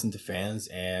as they listen to fans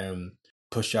and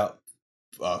push out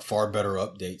far better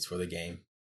updates for the game.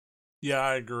 Yeah,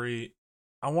 I agree.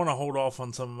 I want to hold off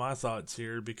on some of my thoughts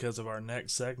here because of our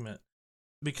next segment,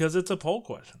 because it's a poll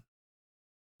question.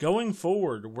 Going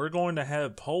forward, we're going to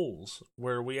have polls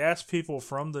where we ask people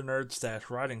from the Nerd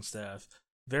Stash writing staff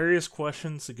various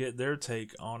questions to get their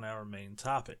take on our main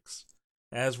topics.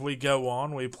 As we go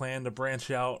on, we plan to branch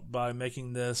out by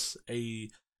making this a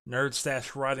Nerd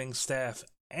Stash writing staff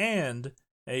and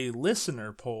a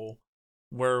listener poll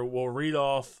where we'll read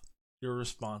off your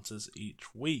responses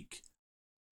each week.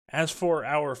 As for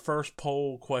our first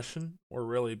poll question, or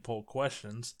really poll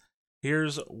questions,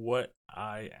 here's what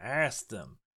I asked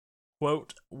them.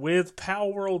 Quote, with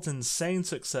Palworld's insane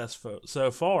success so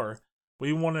far,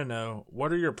 we want to know,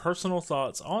 what are your personal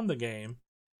thoughts on the game,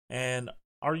 and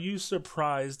are you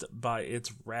surprised by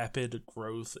its rapid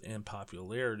growth in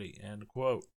popularity? End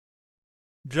quote.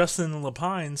 Justin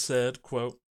Lapine said,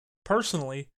 quote,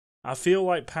 personally, I feel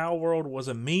like Palworld was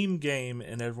a meme game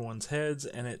in everyone's heads,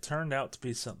 and it turned out to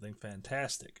be something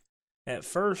fantastic. At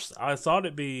first, I thought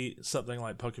it'd be something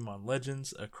like Pokemon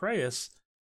Legends Arceus,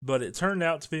 but it turned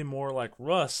out to be more like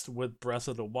Rust with Breath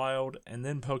of the Wild and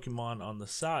then Pokemon on the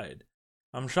side.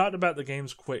 I'm shocked about the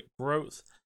game's quick growth,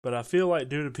 but I feel like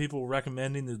due to people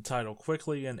recommending the title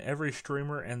quickly and every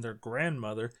streamer and their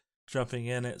grandmother jumping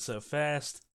in it so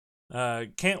fast,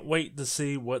 can't wait to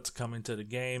see what's coming to the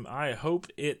game. I hope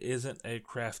it isn't a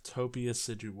Craftopia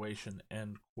situation,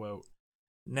 end quote.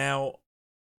 Now,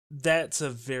 that's a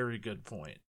very good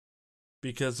point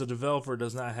because the developer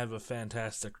does not have a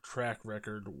fantastic track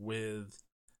record with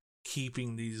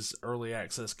keeping these early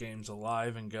access games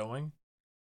alive and going.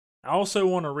 I also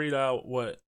want to read out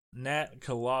what Nat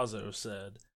Colazzo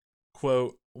said.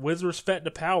 Quote, with respect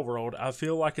to Palworld, I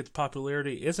feel like its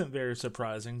popularity isn't very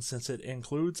surprising since it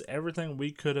includes everything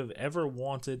we could have ever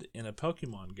wanted in a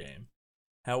Pokemon game.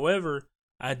 However,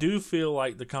 I do feel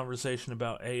like the conversation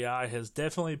about AI has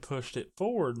definitely pushed it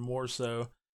forward more so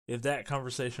if that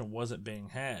conversation wasn't being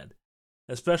had,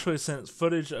 especially since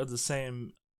footage of the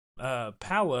same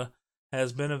Pala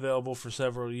has been available for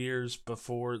several years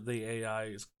before the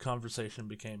AI conversation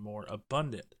became more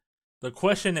abundant. The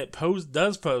question it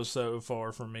does pose so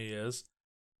far for me is,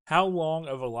 how long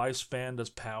of a lifespan does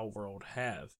Palworld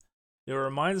have? It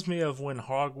reminds me of when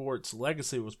Hogwarts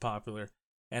Legacy was popular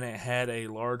and it had a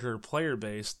larger player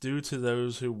base due to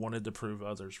those who wanted to prove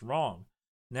others wrong.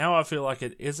 Now I feel like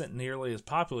it isn't nearly as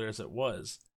popular as it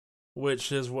was,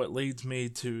 which is what leads me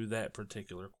to that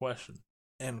particular question.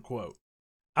 End quote.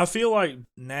 I feel like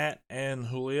Nat and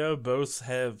Julio both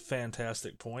have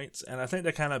fantastic points, and I think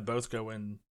they kind of both go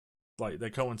in, like, they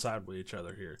coincide with each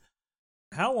other here.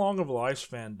 How long of a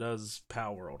lifespan does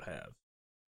Palworld have?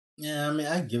 Yeah, I mean,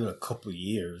 I give it a couple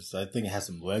years. I think it has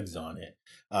some legs on it.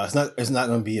 It's not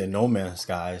going to be a No Man's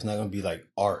Sky. It's not going to be like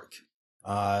Ark.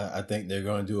 I think they're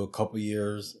going to do a couple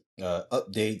years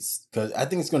updates because I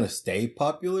think it's going to stay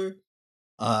popular.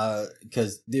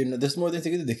 Because there's more things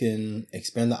they can do. They can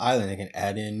expand the island. They can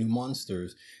add in new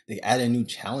monsters. They can add in new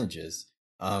challenges.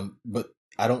 But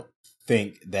I don't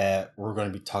think that we're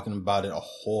going to be talking about it a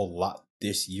whole lot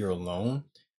this year alone.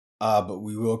 But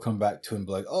we will come back to it and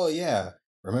be like, oh yeah,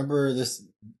 remember this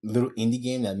little indie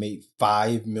game that made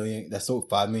 5 million, that sold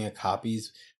 5 million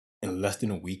copies in less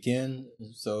than a weekend?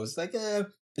 So it's like,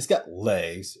 it's got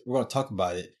legs. We're gonna talk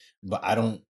about it, but I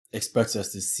don't expect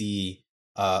us to see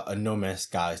a No Man's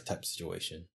Skies type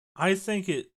situation. I think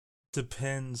it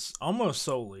depends almost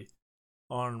solely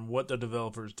on what the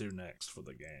developers do next for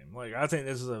the game. Like, I think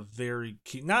this is a very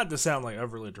key, not to sound like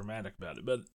overly dramatic about it,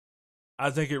 but I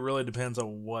think it really depends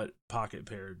on what Pocket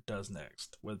Pair does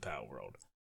next with Palworld.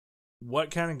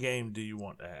 What kind of game do you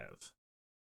want to have?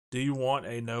 Do you want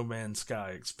a No Man's Sky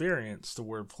experience to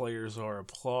where players are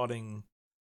applauding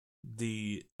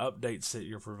the updates that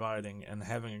you're providing and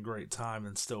having a great time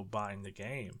and still buying the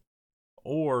game?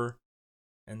 Or,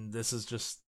 and this is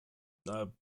just,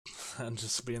 I'm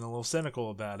just being a little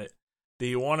cynical about it, do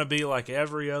you want to be like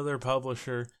every other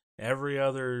publisher, every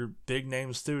other big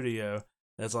name studio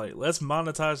that's like, let's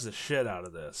monetize the shit out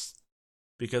of this?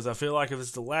 Because I feel like if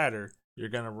it's the latter, you're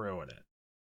going to ruin it.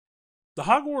 The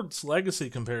Hogwarts Legacy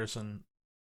comparison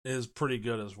is pretty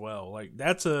good as well. Like,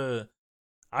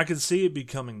 I could see it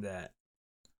becoming that.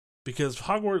 Because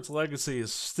Hogwarts Legacy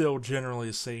is still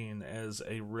generally seen as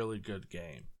a really good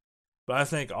game. But I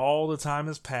think all the time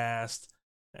has passed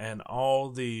and all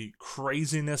the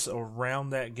craziness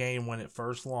around that game when it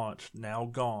first launched now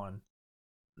gone.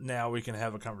 Now we can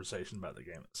have a conversation about the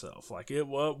game itself. Like,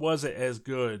 was it as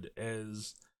good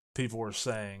as people were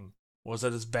saying? Was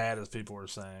it as bad as people were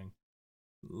saying?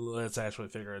 Let's actually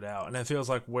figure it out. And it feels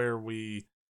like where we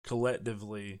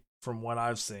collectively, from what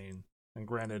I've seen, and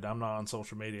granted, I'm not on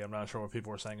social media, I'm not sure what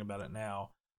people are saying about it now,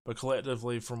 but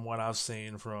collectively, from what I've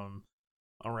seen from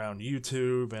around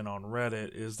YouTube and on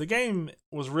Reddit, is the game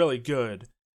was really good,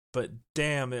 but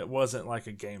damn, it wasn't like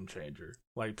a game changer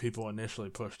like people initially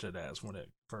pushed it as when it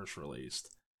first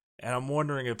released. And I'm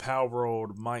wondering if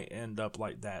Palworld might end up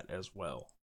like that as well.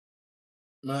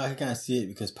 No, I can kind of see it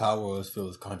because Power was filled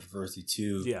with controversy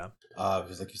too. Yeah.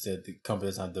 Because like you said, the company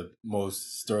doesn't have the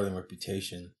most sterling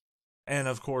reputation. And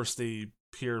of course, the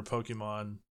pure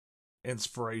Pokemon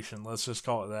inspiration. Let's just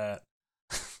call it that.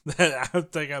 That I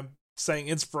think I'm saying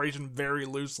inspiration very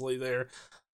loosely there.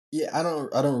 Yeah, I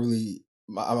don't really,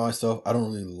 myself, I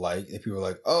don't really like if people are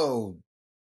like, oh,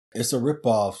 it's a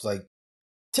ripoff. Like,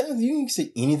 technically, you can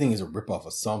say anything is a ripoff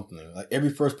of something. Like, every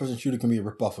first person shooter can be a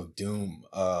ripoff of Doom,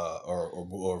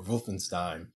 or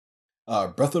Wolfenstein.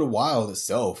 Breath of the Wild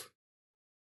itself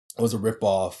was a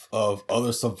ripoff of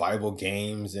other survival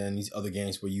games and these other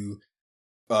games where you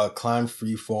climb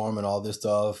freeform and all this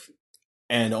stuff.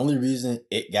 And the only reason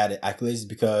it got it accolades is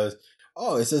because,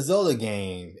 oh, it's a Zelda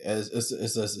game. It's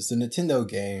a Nintendo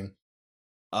game.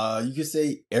 You could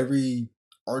say every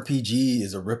RPG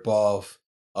is a ripoff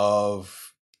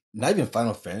of not even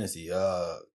Final Fantasy.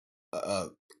 Uh,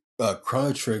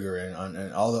 Chrono Trigger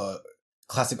and all the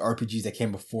classic RPGs that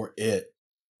came before it.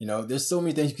 You know, there's so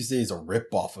many things you can say is a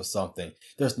ripoff of something.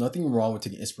 There's nothing wrong with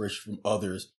taking inspiration from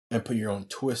others and putting your own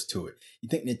twist to it. You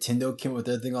think Nintendo came with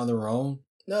everything on their own?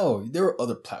 No, there were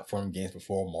other platform games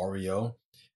before Mario.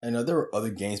 I know there were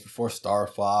other games before Star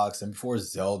Fox and before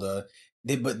Zelda.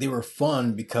 But they were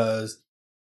fun because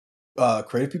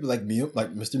creative people like me,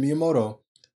 like Mr. Miyamoto,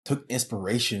 took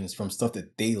inspirations from stuff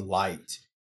that they liked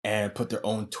and put their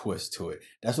own twist to it.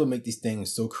 That's what makes these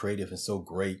things so creative and so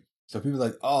great. So people are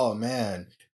like, oh man,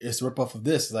 it's a ripoff of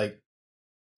this. Like,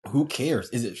 who cares?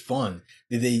 Is it fun?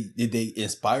 Did they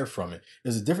inspire from it?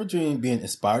 There's a difference between being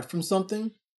inspired from something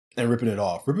and ripping it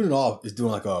off. Ripping it off is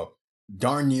doing like a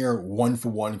darn near one for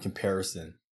one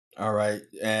comparison. All right.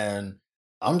 And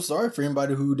I'm sorry for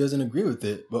anybody who doesn't agree with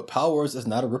it, but Palworld is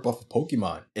not a ripoff of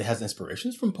Pokemon. It has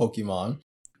inspirations from Pokemon,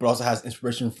 but also has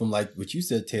inspiration from, like what you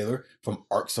said, Taylor, from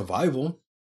Ark Survival,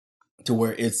 to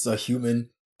where it's a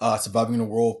human surviving in a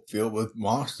world filled with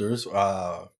monsters,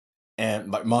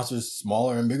 and like monsters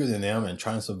smaller and bigger than them, and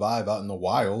trying to survive out in the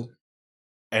wild,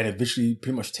 and eventually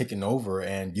pretty much taking over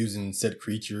and using said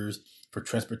creatures for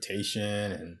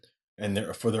transportation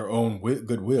and for their own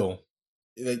goodwill.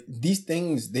 Like, these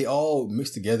things, they all mix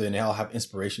together and they all have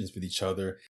inspirations with each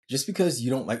other. Just because you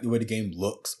don't like the way the game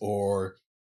looks, or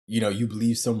you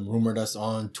believe some rumor that's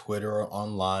on Twitter or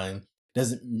online,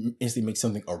 doesn't instantly make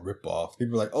something a ripoff.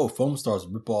 People are like, oh, Foam Star's a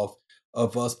ripoff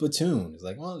of Splatoon. It's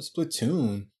like, well,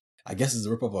 Splatoon, I guess, is a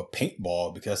ripoff of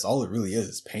paintball, because all it really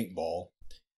is paintball.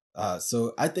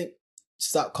 So I think,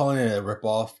 stop calling it a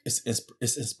ripoff. It's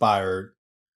inspired.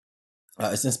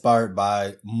 It's inspired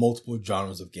by multiple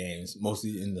genres of games,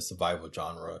 mostly in the survival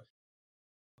genre.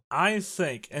 I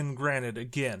think, and granted,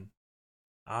 again,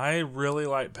 I really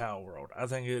like Palworld. I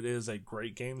think it is a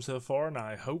great game so far, and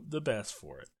I hope the best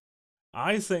for it.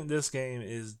 I think this game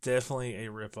is definitely a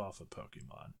ripoff of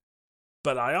Pokemon.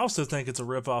 But I also think it's a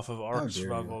ripoff of How Ark dare you?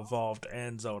 Survival Evolved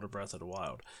and Zelda Breath of the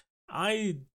Wild.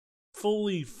 I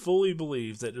fully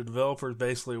believe that the developers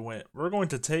basically went, we're going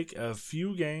to take a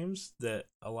few games that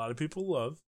a lot of people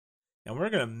love, and we're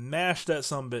going to mash that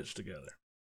sumbitch together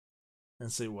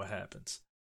and see what happens.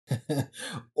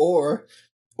 or,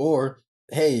 or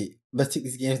hey, let's take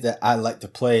these games that I like to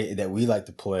play, that we like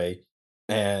to play,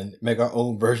 and make our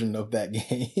own version of that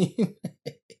game.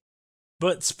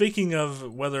 But speaking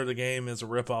of whether the game is a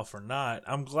ripoff or not,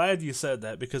 I'm glad you said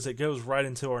that because it goes right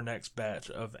into our next batch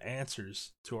of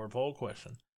answers to our poll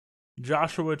question.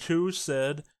 Joshua Chu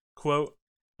said, quote,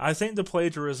 I think the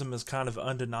plagiarism is kind of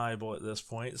undeniable at this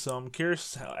point, so I'm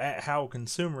curious at how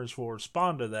consumers will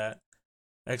respond to that,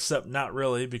 except not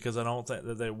really, because I don't think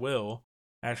that they will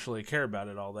actually care about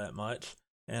it all that much,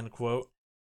 end quote.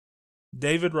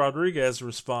 David Rodriguez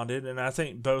responded, and I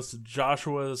think both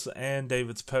Joshua's and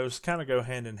David's posts kind of go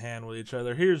hand in hand with each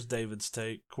other. Here's David's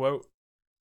take, quote,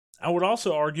 I would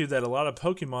also argue that a lot of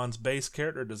Pokemon's base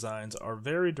character designs are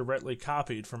very directly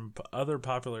copied from other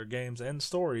popular games and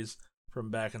stories from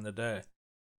back in the day.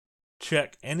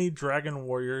 Check any Dragon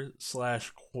Warrior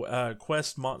 /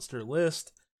 Quest monster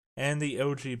list and the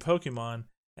OG Pokemon,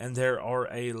 and there are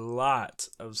a lot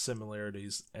of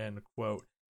similarities, end quote.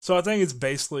 So I think it's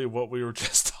basically what we were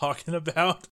just talking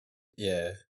about.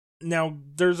 Yeah. Now,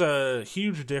 there's a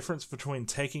huge difference between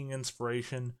taking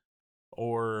inspiration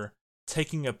or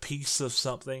taking a piece of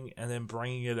something and then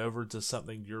bringing it over to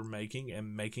something you're making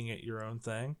and making it your own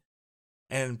thing,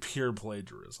 and pure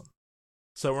plagiarism.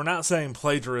 So we're not saying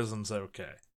plagiarism's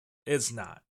okay. It's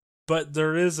not. But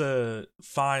there is a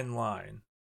fine line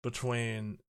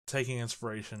between taking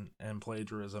inspiration and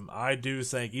plagiarism. I do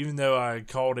think, even though I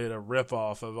called it a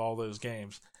ripoff of all those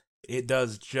games, it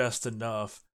does just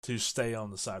enough to stay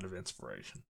on the side of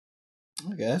inspiration.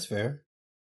 Okay, that's fair.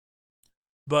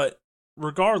 But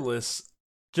regardless,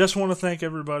 just want to thank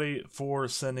everybody for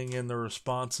sending in the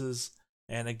responses.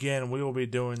 And again, we will be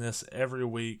doing this every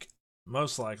week,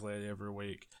 most likely every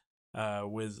week,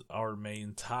 with our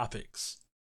main topics.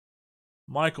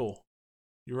 Michael,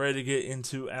 you ready to get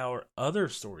into our other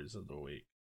stories of the week?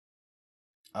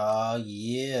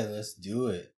 Yeah, let's do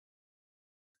it.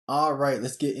 All right,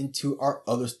 let's get into our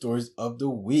other stories of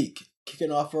the week.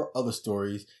 Kicking off our other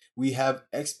stories, we have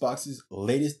Xbox's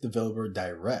latest developer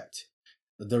direct.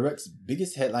 The direct's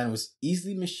biggest headline was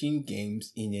Easily Machine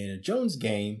Games' Indiana Jones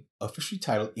game, officially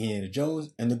titled Indiana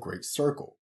Jones and the Great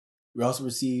Circle. We also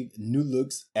received new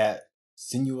looks at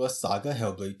Senua's Saga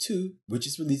Hellblade 2, which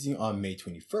is releasing on May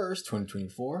 21st,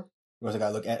 2024. We also got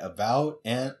to look at Avowed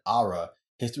and Ara,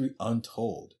 History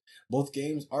Untold. Both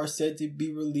games are said to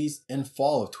be released in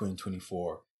fall of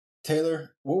 2024.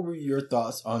 Taylor, what were your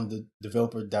thoughts on the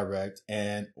developer direct,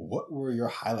 and what were your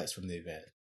highlights from the event?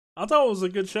 I thought it was a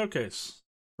good showcase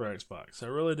for Xbox. I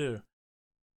really do.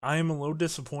 I am a little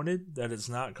disappointed that it's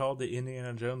not called the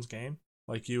Indiana Jones game,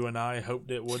 like you and I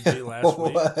hoped it would be last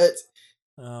week. What?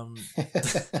 Um,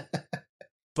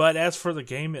 but as for the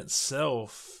game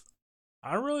itself,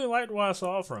 I really liked what I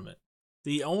saw from it.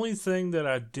 The only thing that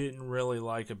I didn't really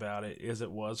like about it is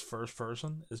it was first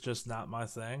person. It's just not my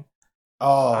thing.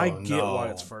 I Oh get why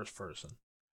it's no. first person.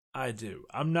 I do.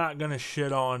 I'm not going to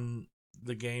shit on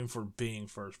the game for being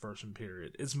first person,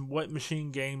 period. It's what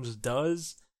Machine Games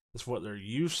does, it's what they're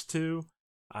used to.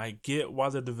 I get why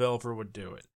the developer would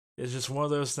do it. It's just one of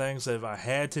those things that if I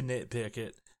had to nitpick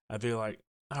it, I'd be like,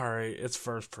 alright, it's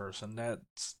first person.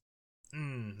 That's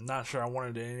not sure I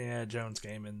wanted an Indiana Jones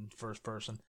game in first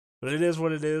person. But it is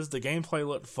what it is. The gameplay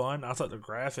looked fun. I thought the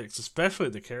graphics, especially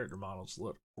the character models,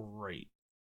 looked great.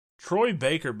 Troy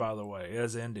Baker, by the way,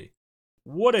 as Indy.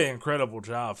 What an incredible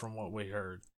job from what we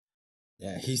heard.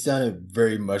 Yeah, he sounded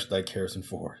very much like Harrison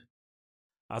Ford.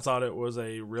 I thought it was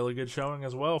a really good showing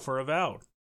as well for Avowed.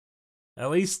 At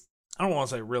least, I don't want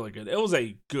to say really good. It was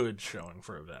a good showing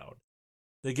for Avowed.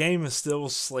 The game is still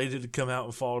slated to come out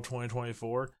in fall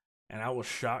 2024, and I was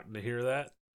shocked to hear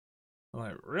that. I'm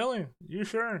like, really? You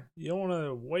sure? You don't want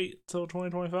to wait till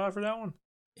 2025 for that one?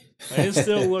 It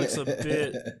still looks a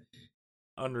bit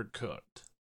undercooked.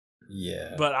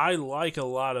 Yeah. But I like a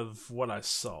lot of what I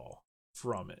saw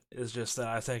from it. It's just that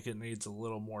I think it needs a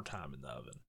little more time in the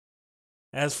oven.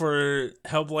 As for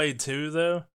Hellblade 2,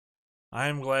 though, I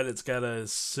am glad it's got a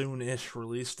soon-ish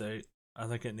release date. I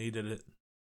think it needed it.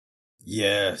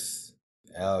 Yes.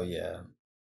 Oh yeah.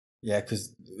 Yeah,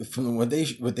 because from what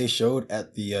they showed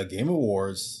at the Game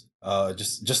Awards,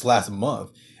 just last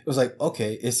month, it was like,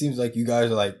 okay, it seems like you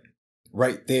guys are like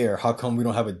right there. How come we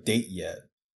don't have a date yet?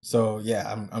 So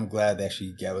yeah, I'm glad they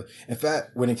actually gathered. In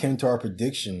fact, when it came to our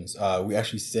predictions, we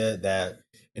actually said that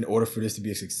in order for this to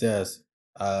be a success,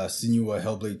 Senua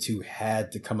Hellblade 2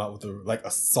 had to come out with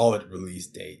a solid release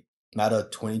date, not a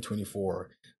 2024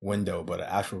 window, but an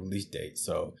actual release date.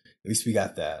 So at least we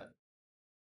got that.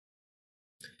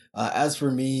 As for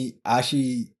me,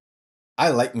 actually, I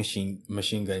like machine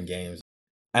gun games,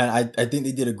 and I think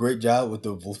they did a great job with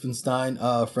the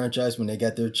Wolfenstein franchise when they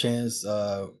got their chance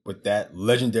with that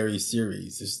legendary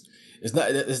series. It's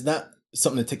not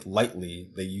something to take lightly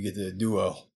that you get to do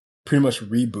a pretty much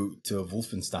reboot to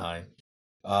Wolfenstein.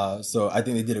 So I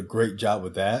think they did a great job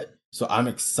with that. So I'm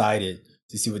excited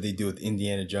to see what they do with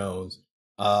Indiana Jones.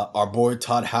 Our boy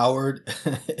Todd Howard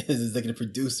is executive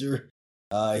producer.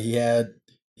 He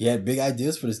had big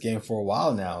ideas for this game for a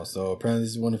while now. So apparently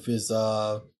this is one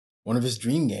of his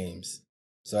dream games.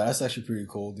 So that's actually pretty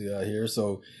cool to hear.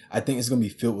 So I think it's gonna be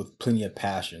filled with plenty of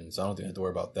passion. So I don't think I have to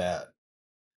worry about that.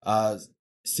 Uh,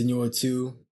 Senua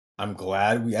 2, I'm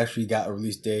glad we actually got a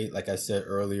release date. Like I said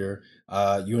earlier,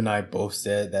 you and I both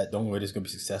said that the only way this is going to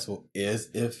be successful is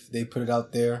if they put it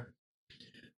out there.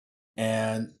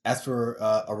 And as for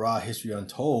A Raw History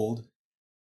Untold,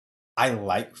 I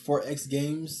like 4X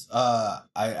games.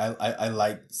 I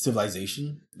like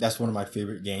Civilization. That's one of my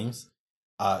favorite games.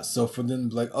 So for them to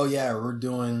be like, oh yeah, we're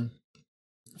doing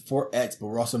 4X, but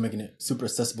we're also making it super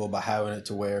accessible by having it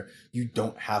to where you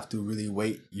don't have to really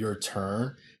wait your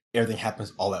turn. Everything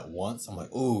happens all at once. I'm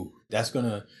like, ooh, that's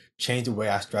gonna change the way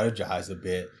I strategize a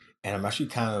bit. And I'm actually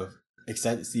kind of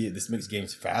excited to see if this makes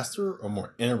games faster or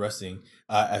more interesting,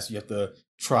 as you have to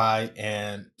try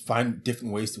and find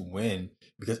different ways to win.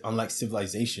 Because unlike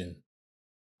Civilization,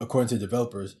 according to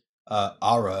developers,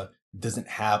 Ara doesn't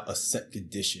have a set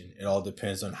condition. It all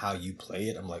depends on how you play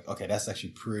it. I'm like, okay, that's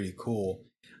actually pretty cool.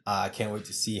 I can't wait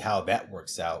to see how that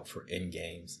works out for end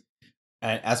games.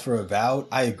 And as for Avowed,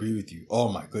 I agree with you. Oh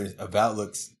my goodness, Avowed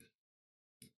looks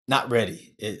not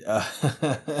ready.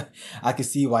 I can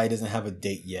see why it doesn't have a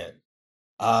date yet.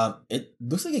 It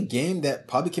looks like a game that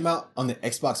probably came out on the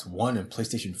Xbox One and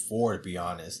PlayStation 4, to be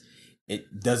honest.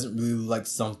 It doesn't really look like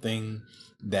something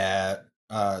that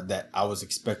I was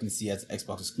expecting to see as an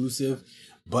Xbox exclusive.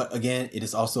 But again, it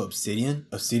is also Obsidian.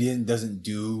 Obsidian doesn't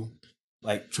do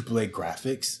like AAA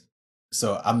graphics.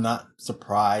 So I'm not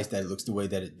surprised that it looks the way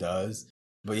that it does.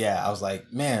 But yeah, I was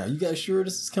like, man, are you guys sure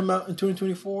this is coming out in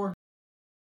 2024?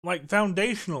 Like,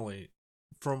 foundationally,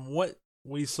 from what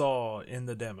we saw in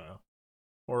the demo,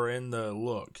 or in the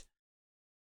look,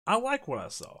 I like what I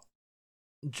saw.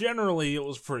 Generally, it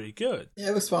was pretty good. Yeah,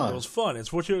 it was fun. It was fun.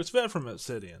 It's what you expect from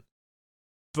Obsidian.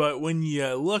 But when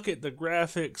you look at the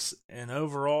graphics and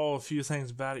overall a few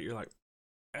things about it, you're like,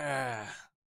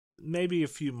 maybe a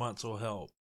few months will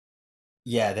help.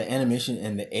 Yeah, the animation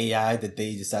and the AI that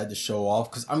they decided to show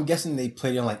off, because I'm guessing they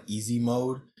played on like easy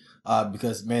mode,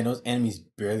 because man, those enemies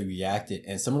barely reacted,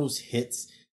 and some of those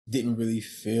hits didn't really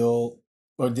feel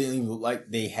or didn't even look like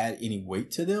they had any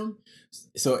weight to them.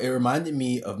 So it reminded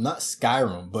me of not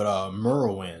Skyrim, but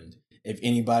Morrowind. If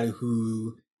anybody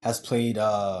who has played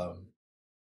Elder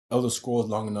Scrolls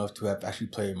long enough to have actually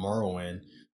played Morrowind,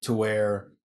 to where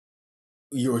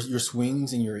your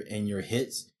swings and your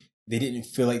hits, they didn't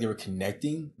feel like they were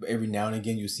connecting, but every now and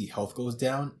again you see health goes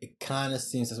down. It kind of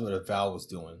seems that's what a Val was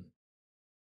doing.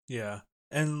 Yeah.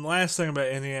 And last thing about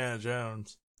Indiana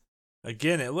Jones,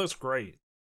 again, it looks great,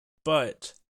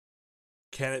 but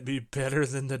can it be better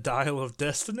than the Dial of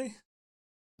Destiny?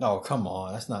 Oh come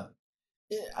on, that's not.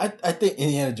 I think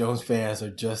Indiana Jones fans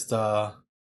are just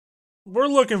We're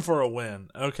looking for a win,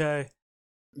 okay?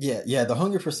 yeah, they're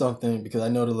hungry for something, because I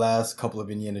know the last couple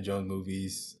of Indiana Jones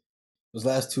movies, those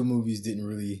last two movies didn't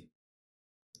really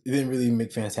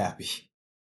make fans happy.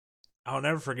 I'll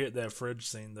never forget that fridge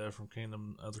scene though from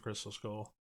Kingdom of the Crystal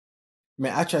Skull.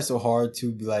 Man, I try so hard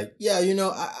to be like, yeah,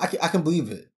 I can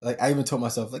believe it. Like I even told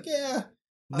myself, like, yeah,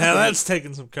 I Now can. that's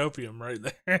taking some copium right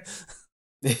there.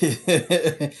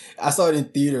 I saw it in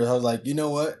theaters. I was like, you know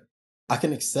what? I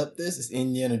can accept this. It's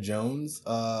Indiana Jones.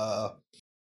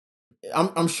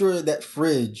 I'm sure that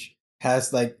fridge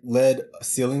has like lead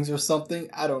ceilings or something.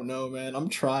 I don't know, man. I'm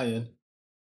trying.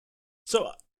 So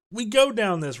we go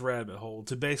down this rabbit hole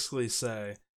to basically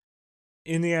say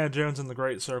Indiana Jones and the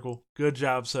Great Circle, good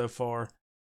job so far.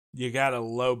 You got a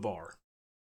low bar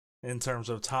in terms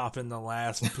of topping the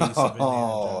last piece of Indiana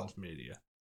Oh, Jones media.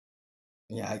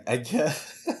 yeah. I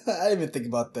guess I didn't even think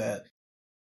about that.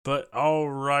 But all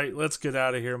right, let's get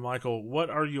out of here, Michael. What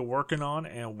are you working on,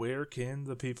 and where can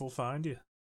the people find you?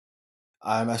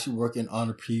 I'm actually working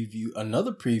on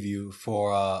another preview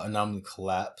for Anomaly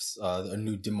Collapse. A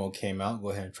new demo came out.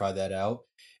 Go ahead and try that out.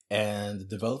 And the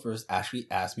developers actually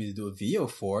asked me to do a video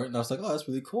for it, and I was like, "Oh, that's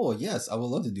really cool. Yes, I would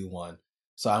love to do one."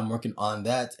 So I'm working on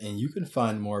that, and you can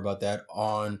find more about that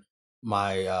on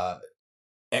my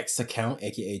X account,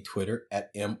 aka Twitter,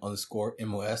 at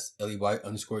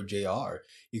M_MOSLEY_JR.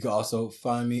 You can also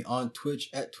find me on Twitch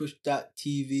at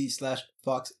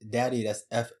twitch.tv/FoxDaddy. That's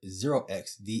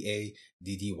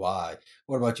F0XDADDY.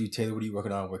 What about you, Taylor? What are you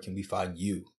working on? Where can we find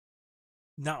you?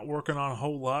 Not working on a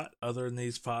whole lot other than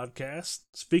these podcasts.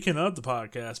 Speaking of the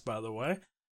podcast, by the way,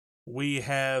 we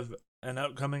have an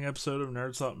upcoming episode of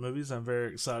Nerds Thought Movies I'm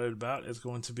very excited about. It's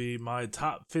going to be my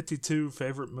top 52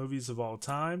 favorite movies of all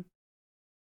time.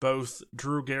 Both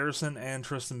Drew Garrison and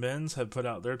Tristan Benz have put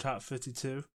out their top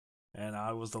 52, and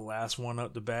I was the last one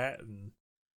up to bat, and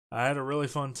I had a really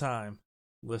fun time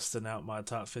listing out my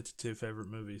top 52 favorite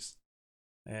movies.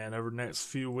 And over the next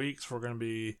few weeks, we're going to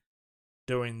be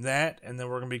doing that, and then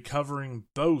we're going to be covering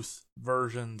both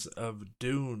versions of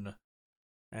Dune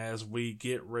as we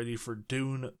get ready for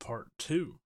Dune Part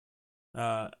 2.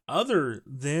 Other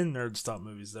than Nerd Stop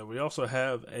Movies, though, we also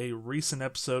have a recent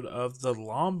episode of The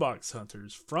Longbox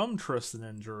Hunters from Tristan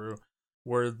and Drew,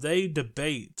 where they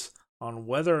debate on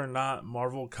whether or not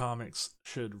Marvel Comics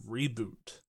should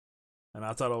reboot. And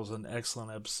I thought it was an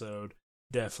excellent episode,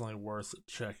 definitely worth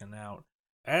checking out.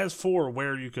 As for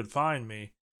where you could find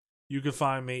me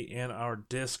in our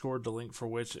Discord, the link for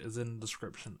which is in the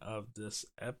description of this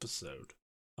episode.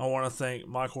 I want to thank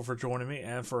Michael for joining me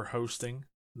and for hosting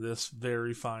this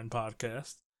very fine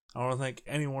podcast. I want to thank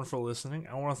anyone for listening.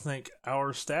 I want to thank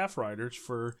our staff writers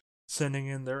for sending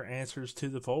in their answers to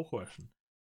the poll question.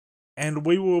 And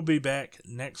we will be back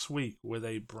next week with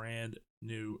a brand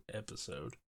new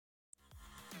episode.